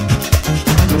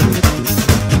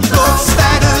 Go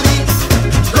Stagger Lee,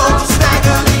 go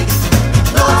Stagger Lee,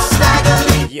 go Stagger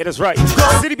Lee. Yeah, that's right.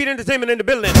 City Beat Entertainment in the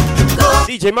building.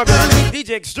 DJ Mugglin,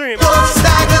 DJ Extreme,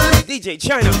 DJ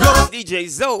China, DJ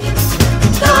Zoe,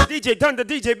 DJ Thunder,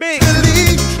 DJ Big.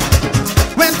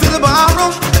 Went to the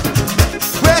barroom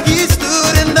where he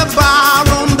stood in the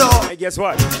barroom door. Hey, guess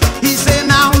what? He said,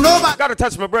 now nobody gotta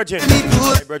touch my brethren.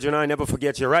 Hey, brethren, I never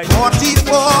forget you, right?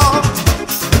 44.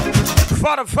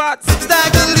 Father Fats,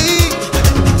 Stagger Lee,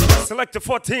 Selector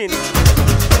 14.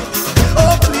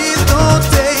 Oh, please don't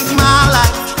take my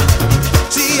life.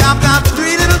 See, I've got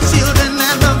 3 little children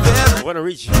and a very. I wanna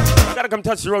reach. I gotta come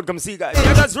touch the road, come see guys.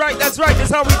 Yeah, that's right, that's right.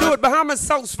 That's how we do it. Bahamas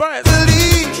Souse Fest.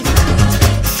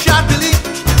 Shot Billy.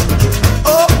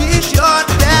 Oh, he shot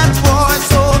that boy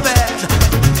so bad.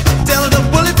 Till the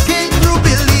bullet came through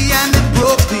Billy and it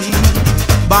broke the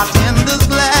bartender's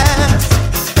glass.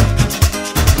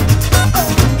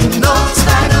 No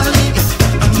Stagger Lee,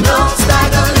 no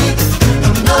Stagger Lee,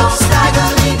 no Stagger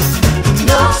Lee,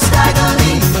 no Stagger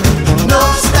Lee, no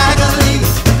Stagger Lee,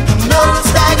 no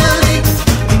Stagger Lee,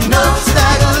 no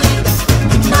Stagger Lee,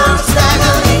 no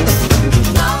Stagger Lee,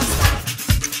 no.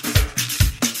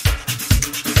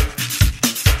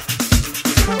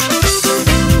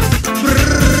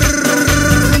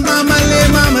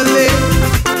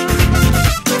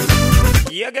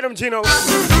 Yeah, get him, Geno.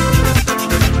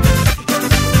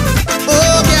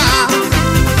 Oh, yeah.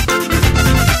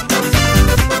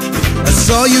 I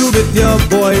saw you with your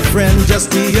boyfriend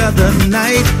just the other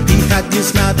night. He had you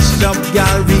snatched up,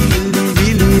 girl, really,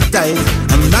 really tight.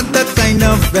 I'm not the kind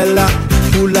of fella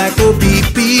who like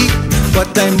OBP,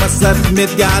 but I must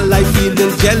admit, girl, I feel a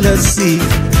little jealousy.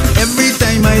 Every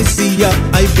time I see ya,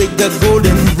 I break the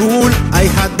golden rule. I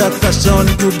had a crush on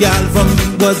you, gal, from we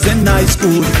was in high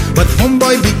school. But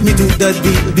homeboy beat me to the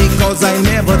deal because I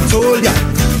never told ya.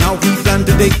 Now he plan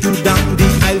to take you down the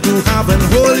aisle to have and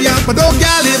hold ya. But oh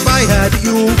gal, if I had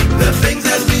you, the things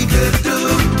that we could do.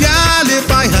 Gal, if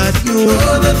I had you,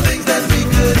 oh, the things that we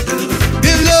could do.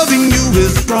 If loving you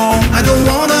is wrong, I don't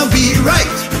wanna be right.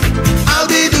 I'll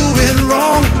be doing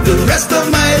wrong the rest of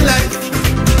my life.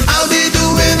 I'll be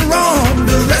doing wrong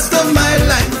the rest of my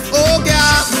life. Oh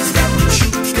gal,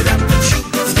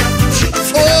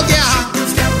 oh gal.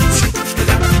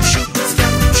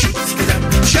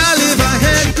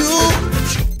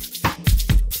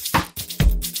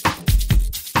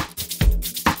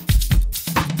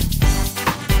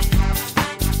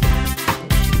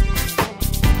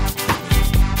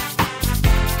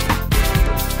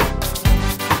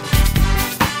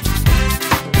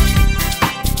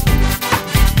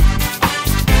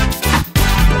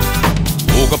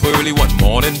 Early one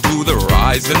morning to the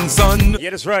rising sun.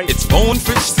 Yeah, that's right. It's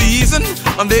bonefish season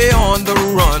and they on the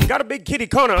run. Got a big kitty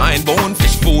corner. I'm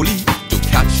bonefish Folley to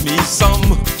catch me some.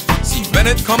 See, when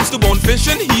it comes to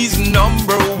bonefishing, he's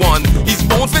number one. He's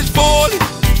bonefish Folley.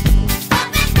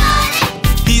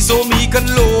 He's so meek and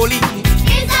lowly.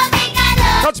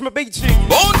 Touch my big cheek.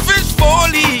 Bonefish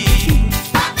Folley.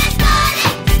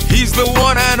 He's the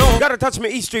one I know. Gotta touch my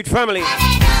East Street family.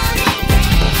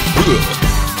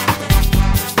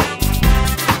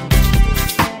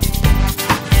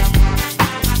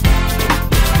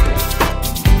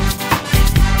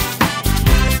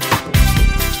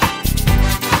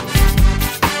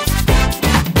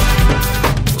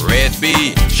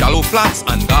 Shallow flats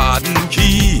and garden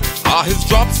key are his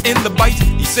drops in the bite.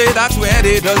 He say that's where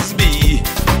they does be.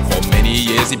 For many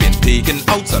years he been taking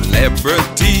out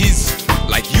celebrities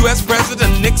like US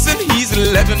President Nixon. He's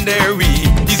legendary.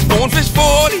 He's bonefish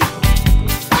Folley.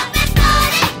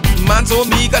 Man so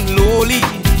meek and lowly.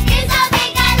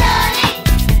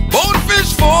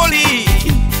 Bonefish Folley.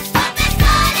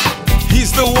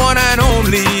 He's the one and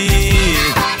only.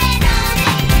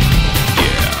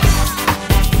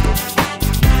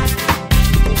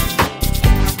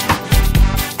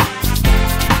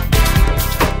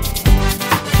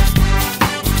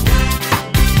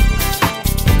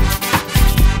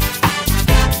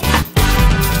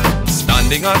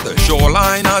 At the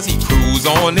shoreline as he cruise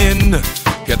on in,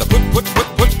 hear the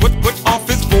put off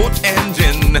his boat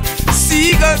engine.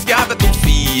 Seagulls gather to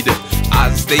feed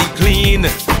as they clean.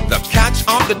 The catch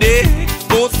of the day,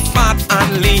 both fat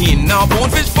and lean. Now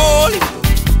bonefish Folley,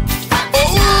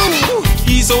 oh,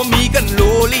 he's so meek and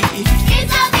lowly.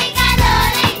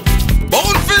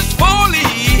 Bonefish Folley,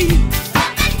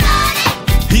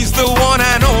 he's the one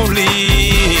and only.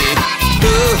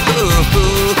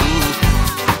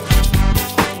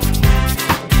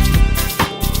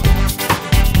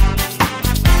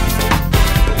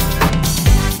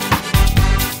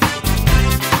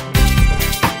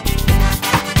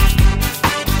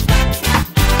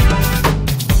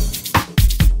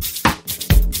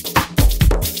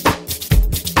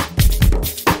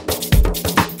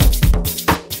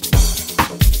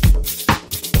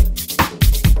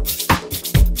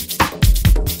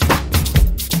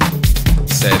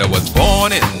 Said I was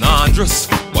born in Andros,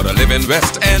 but I live in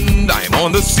West End. I'm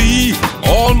on the sea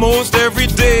almost every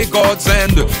day, God's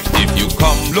end. If you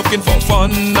come looking for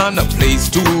fun and a place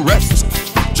to rest,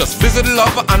 just visit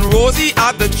Lover and Rosie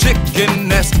at the Chicken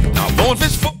Nest. Now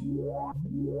bonefish for...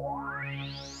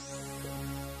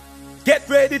 Get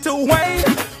ready to whine,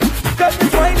 cause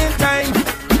it's whining time.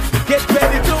 Get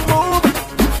ready to move,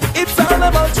 it's all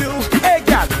about you. Hey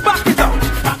girl, back it up.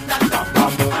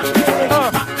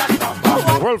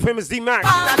 World famous D-Mac.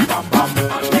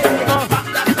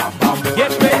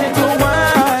 Get ready to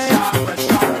whine,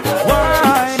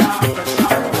 whine,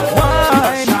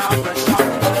 whine.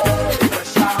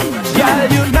 Girl,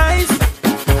 you nice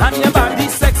and your body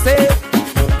sexy.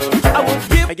 I would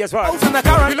give. Hey, guess what?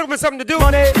 You looking for something to do?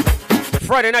 Money.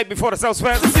 Friday night before the South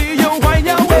Fest. See you wind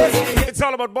your waist. It's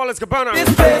all about Ballers Cabana. This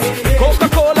place,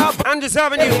 Coca-Cola. Andros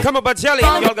Avenue. Come up at Jelly.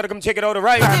 Y'all gotta come check it out,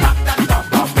 alright?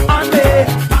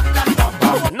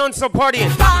 Non-stop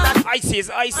partying. Icy is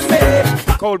ice.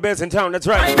 Cold bears in town, that's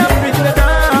right.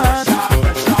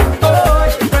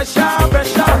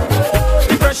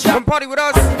 Come party with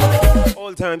us.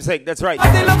 Old time's sake, that's right.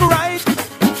 They look right,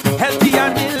 healthy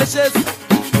and delicious.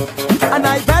 And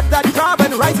I bet that crab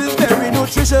and rice is very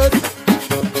nutritious.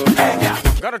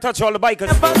 Gotta touch all the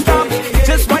bikers.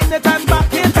 Just wind it and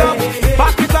back it up.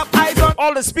 Back it up, eyes on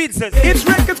all the speed says. It's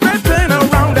Rake and spinning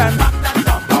around and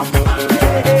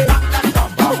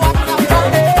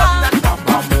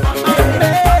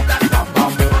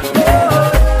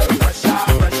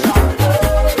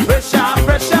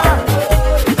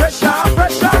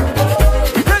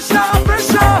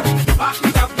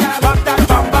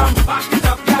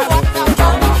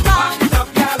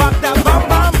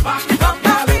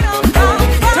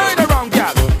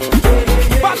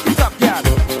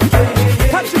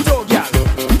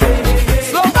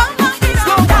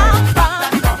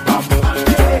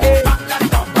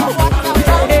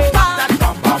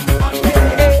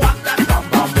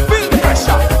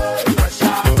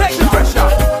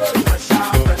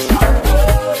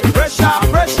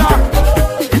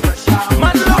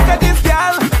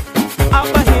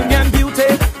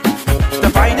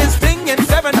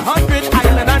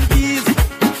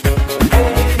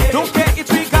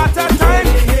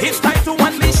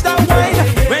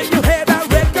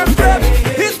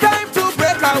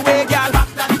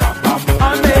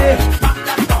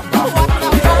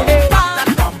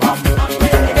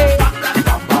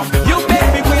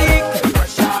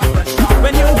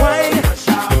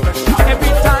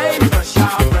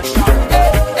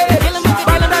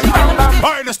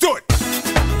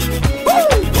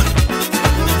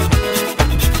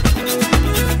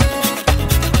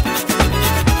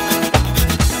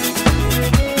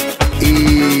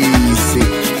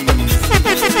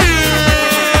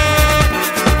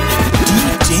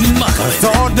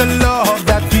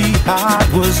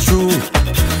heart was true.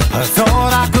 I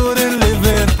thought I couldn't live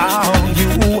without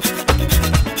you,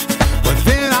 but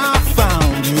then I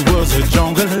found you was a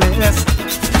junglist,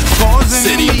 causing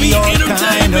City me Beat all Entertainment,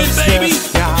 kind of baby.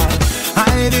 stress. Yeah,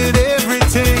 I did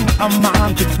everything a man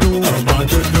could do.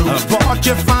 I bought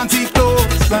you fancy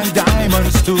clothes and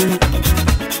diamonds too.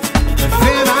 But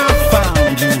then I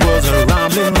found you was a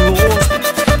rambling rose.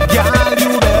 Girl,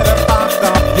 you better pack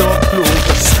up your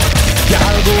clothes.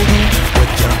 Girl, go do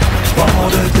what you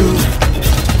wanna do.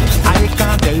 I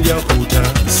can't tell you who to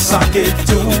suck it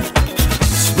to.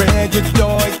 Spread your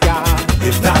joy, girl,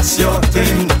 if that's your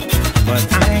thing. But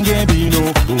I ain't gonna be no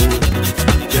fool.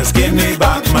 Just give me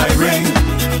back my ring.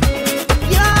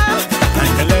 Yeah.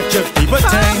 And to let your people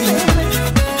think.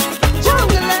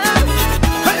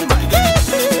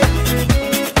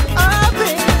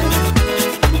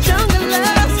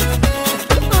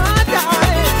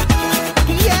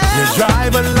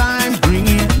 Drive a lime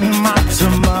green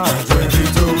Maxima,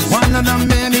 22. One of the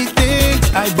many things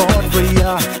I bought for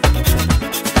ya,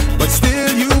 but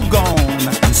still you gone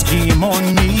and scheme on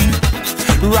me.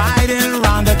 Riding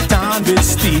round the town with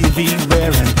Stevie,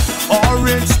 wearing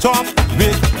orange top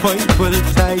with purple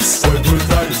tights.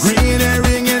 Green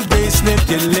earring and bracelet,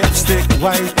 your lipstick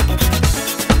white.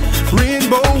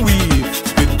 Rainbow weave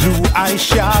with blue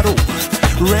eyeshadow,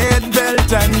 red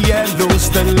belt and yellow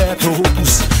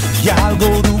stilettos. Y'all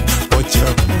go do what you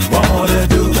wanna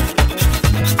do.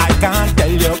 I can't tell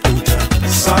you who to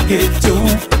suck it to.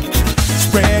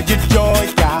 Spread your joy,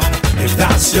 y'all, if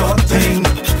that's your thing.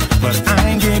 But I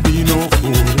ain't gonna be no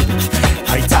fool.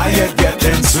 I tired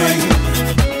getting swing.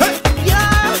 Hey!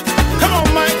 Yeah! Come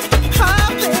on, Mike!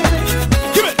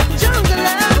 Give it!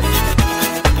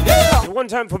 Yeah. One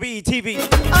time for BETV.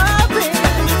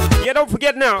 Yeah, don't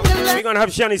forget now. We're gonna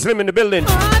have Shanny Slim in the building.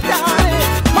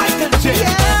 Michael J.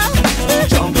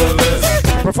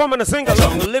 Performing a single,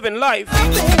 Living Life.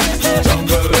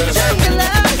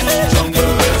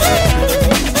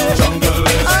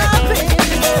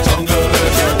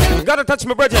 Gotta touch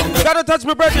my brethren. Gotta touch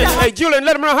my brethren. Hey, Julian,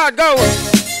 let him know how it goes.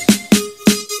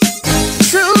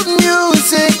 True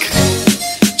music,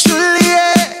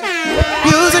 Juliet.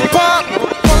 Music pop.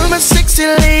 All my sexy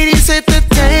ladies at the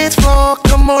dance floor.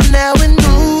 Come on now and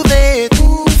move it.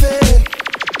 Move it.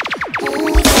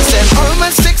 Move it. Said all my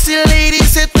sexy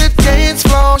ladies at the dance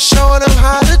floor. Show them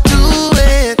how to do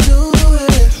it. Do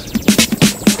it.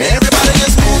 Everybody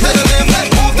just move to the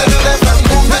left, move to the left,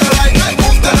 move to the right,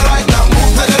 move to the right, now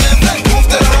move to the left, move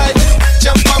to the right.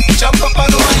 Jump up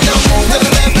and right now, move to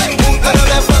the left, move to the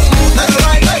left, move to the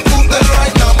right, move to the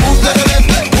right, now move to the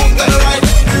left, move to the right.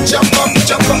 Jump up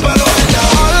and right now.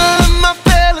 All of my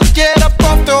fellas get up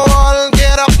off the wall,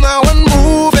 get up now and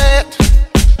move it,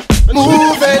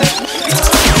 move it.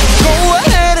 Go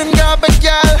ahead and grab a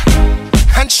girl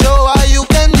and show how you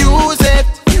can use it,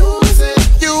 use it,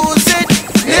 use it.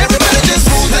 Everybody just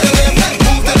move to the left,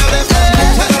 move to the left,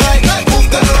 move to the right, move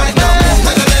to the right, now move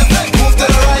to the left, move to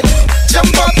the right.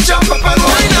 Jump up and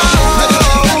right now.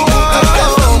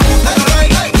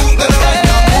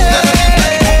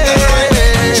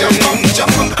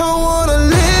 I wanna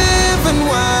live and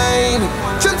wine.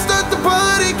 Just start the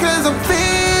party 'cause I'm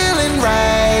feeling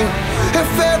right.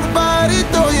 If everybody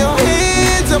throw your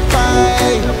hands up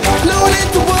high, no need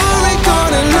to worry,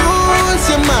 gonna lose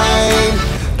your mind.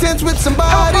 Dance with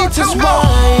somebody, just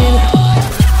whine.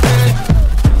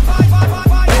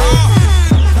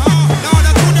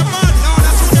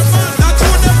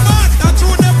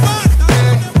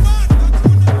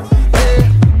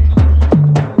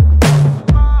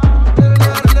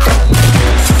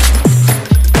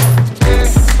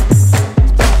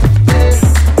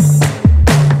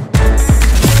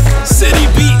 City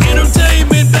Beat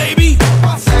Entertainment, baby.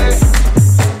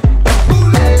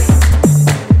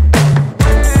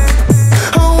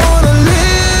 I wanna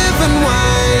live and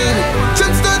wine.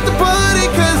 Just start the party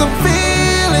 'cause I'm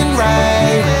feeling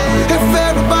right. If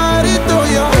everybody throw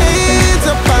your hands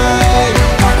up high,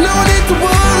 no need to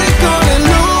worry, gonna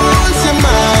lose your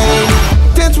mind.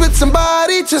 Dance with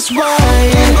somebody, just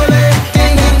whine. Dingle,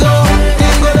 dingle,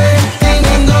 dingle,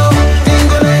 dingle,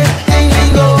 dingle,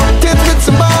 dingle. Dance with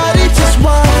somebody, just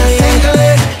whine. Dingle,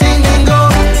 dingle,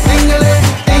 dingle,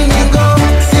 dingle,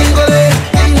 dingle,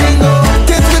 dingle.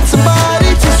 Dance with somebody,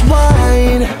 just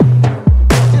whine.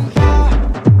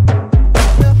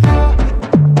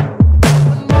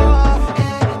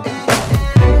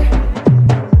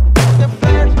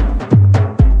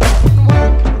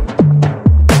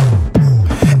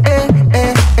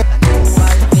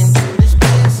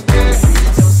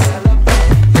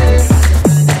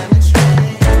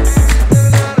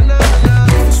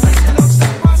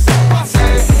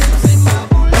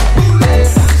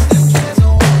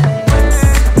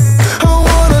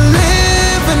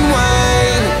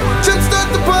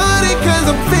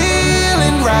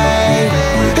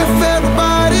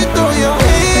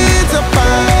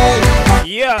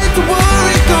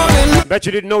 Bet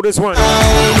you didn't know this one.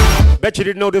 Bet you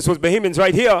didn't know this was Bahamians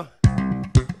right here.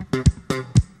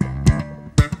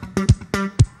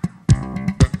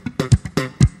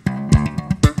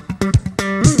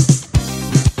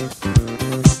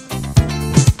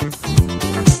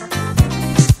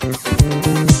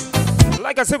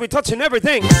 Like I said, we're touching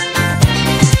everything.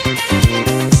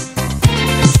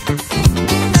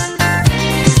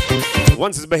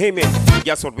 Once it's Bahamian,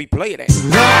 guess what we play it at?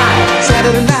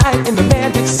 Saturday night in the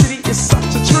Magic City is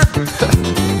such a trip.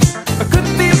 I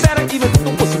couldn't feel better even if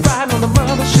it was riding on the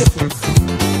mothership.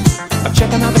 I'm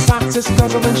checking out the boxes,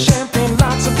 guzzling champagne,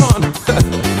 lots of fun.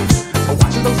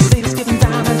 Watching those ladies getting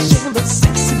down and shaking those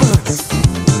sexy butts.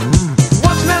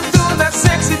 Watching them doing that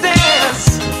sexy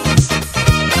dance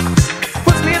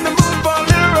puts me in the mood for a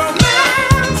little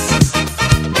romance.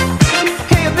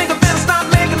 Hey, I think I better start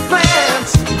making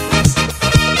plans.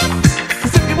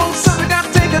 Something gotta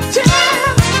take a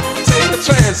chance. Take a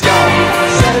chance, y'all.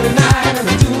 Saturday night and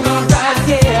I'm doing alright,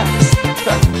 yeah.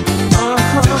 Doing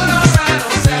alright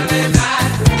on Saturday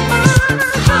night.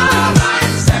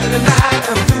 Saturday night,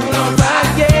 I'm doing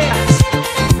alright, yeah.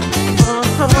 Doing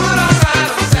alright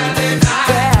on Saturday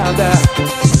night.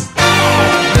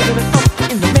 Living it up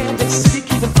in the Magic City,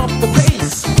 keeping up the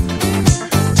pace.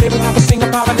 Table hopping, finger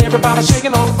popping, everybody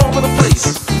shaking all over the place.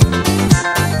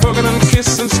 Hugging and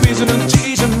kissing, squeezing and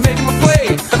teasing, making my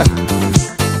play.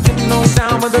 Getting on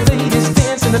down with the ladies,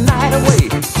 dancing the night away.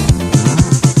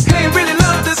 Hey, really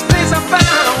love this place I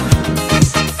found.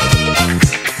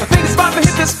 I think it's about to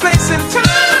hit this place in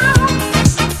town.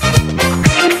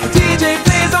 The DJ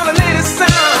plays all the latest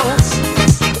sounds.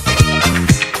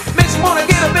 Makes me wanna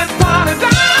get a bit party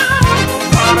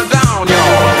down,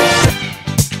 y'all.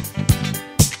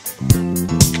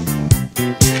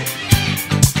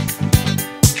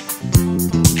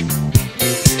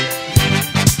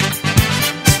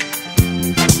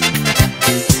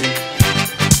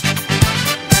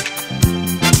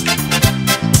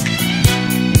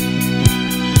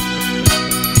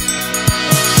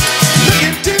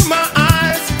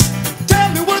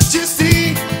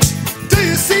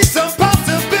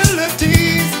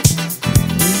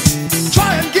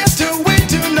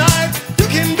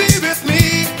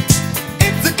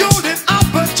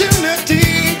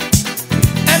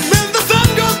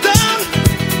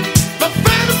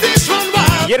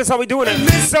 Yeah, that's how we doing it.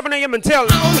 7 a.m. until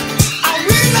midnight.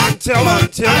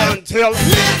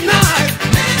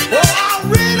 Oh, I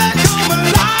really come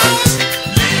alive.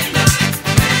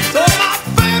 So my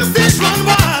fantasies run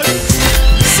wild.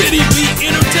 City Beat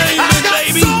Entertainment,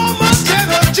 baby. So much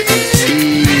energy.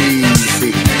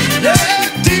 Easy. Yeah,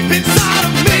 deep inside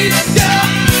of me. Yeah.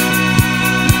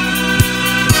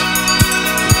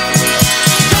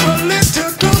 Come a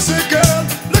little closer, girl.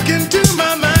 Look into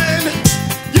my mind.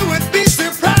 You would be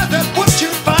surprised at what you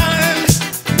find.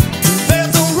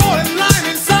 There's a roaring lion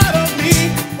inside of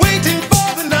me, waiting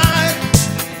for the night.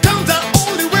 Comes out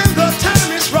only when the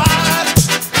time is right.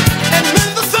 And when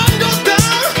the sun goes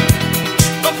down,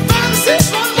 the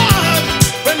fantasies run wild.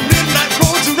 When midnight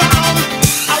rolls around,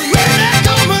 I really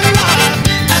come alive.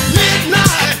 At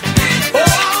midnight, oh,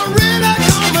 I really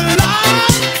come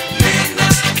alive.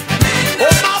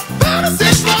 Oh, my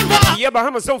fantasies run wild. Yeah,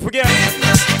 Bahamas, don't forget.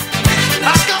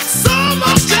 I got so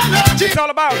much energy. It's all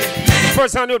about the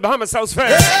first time I knew Bahamas Souse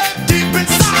Fest. Deep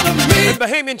inside of me. The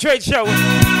Bahamian Trade Show.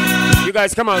 You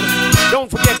guys come out. Don't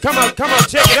forget, come out,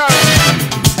 check it out.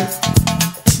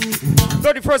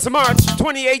 31st of March,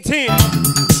 2018.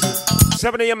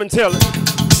 7 a.m. until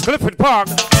Clifford Park.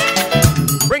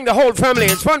 Bring the whole family.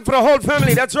 It's fun for the whole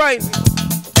family, that's right.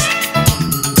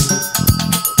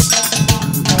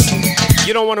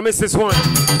 You don't want to miss this one.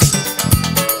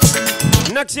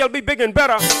 Next year will be bigger and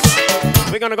better.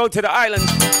 We're going to go to the island.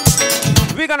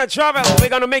 We're going to travel. We're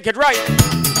going to make it right.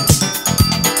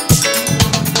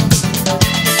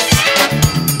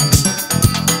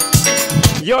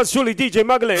 Yours truly, DJ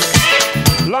Mugglin,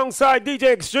 alongside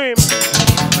DJ Extreme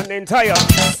and the entire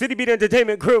City Beat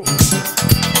Entertainment crew.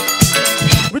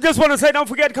 We just want to say, don't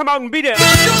forget, come out and be there.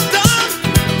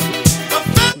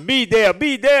 Be there,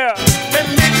 be there.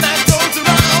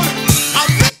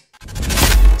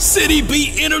 City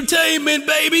Beat Entertainment,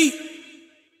 baby.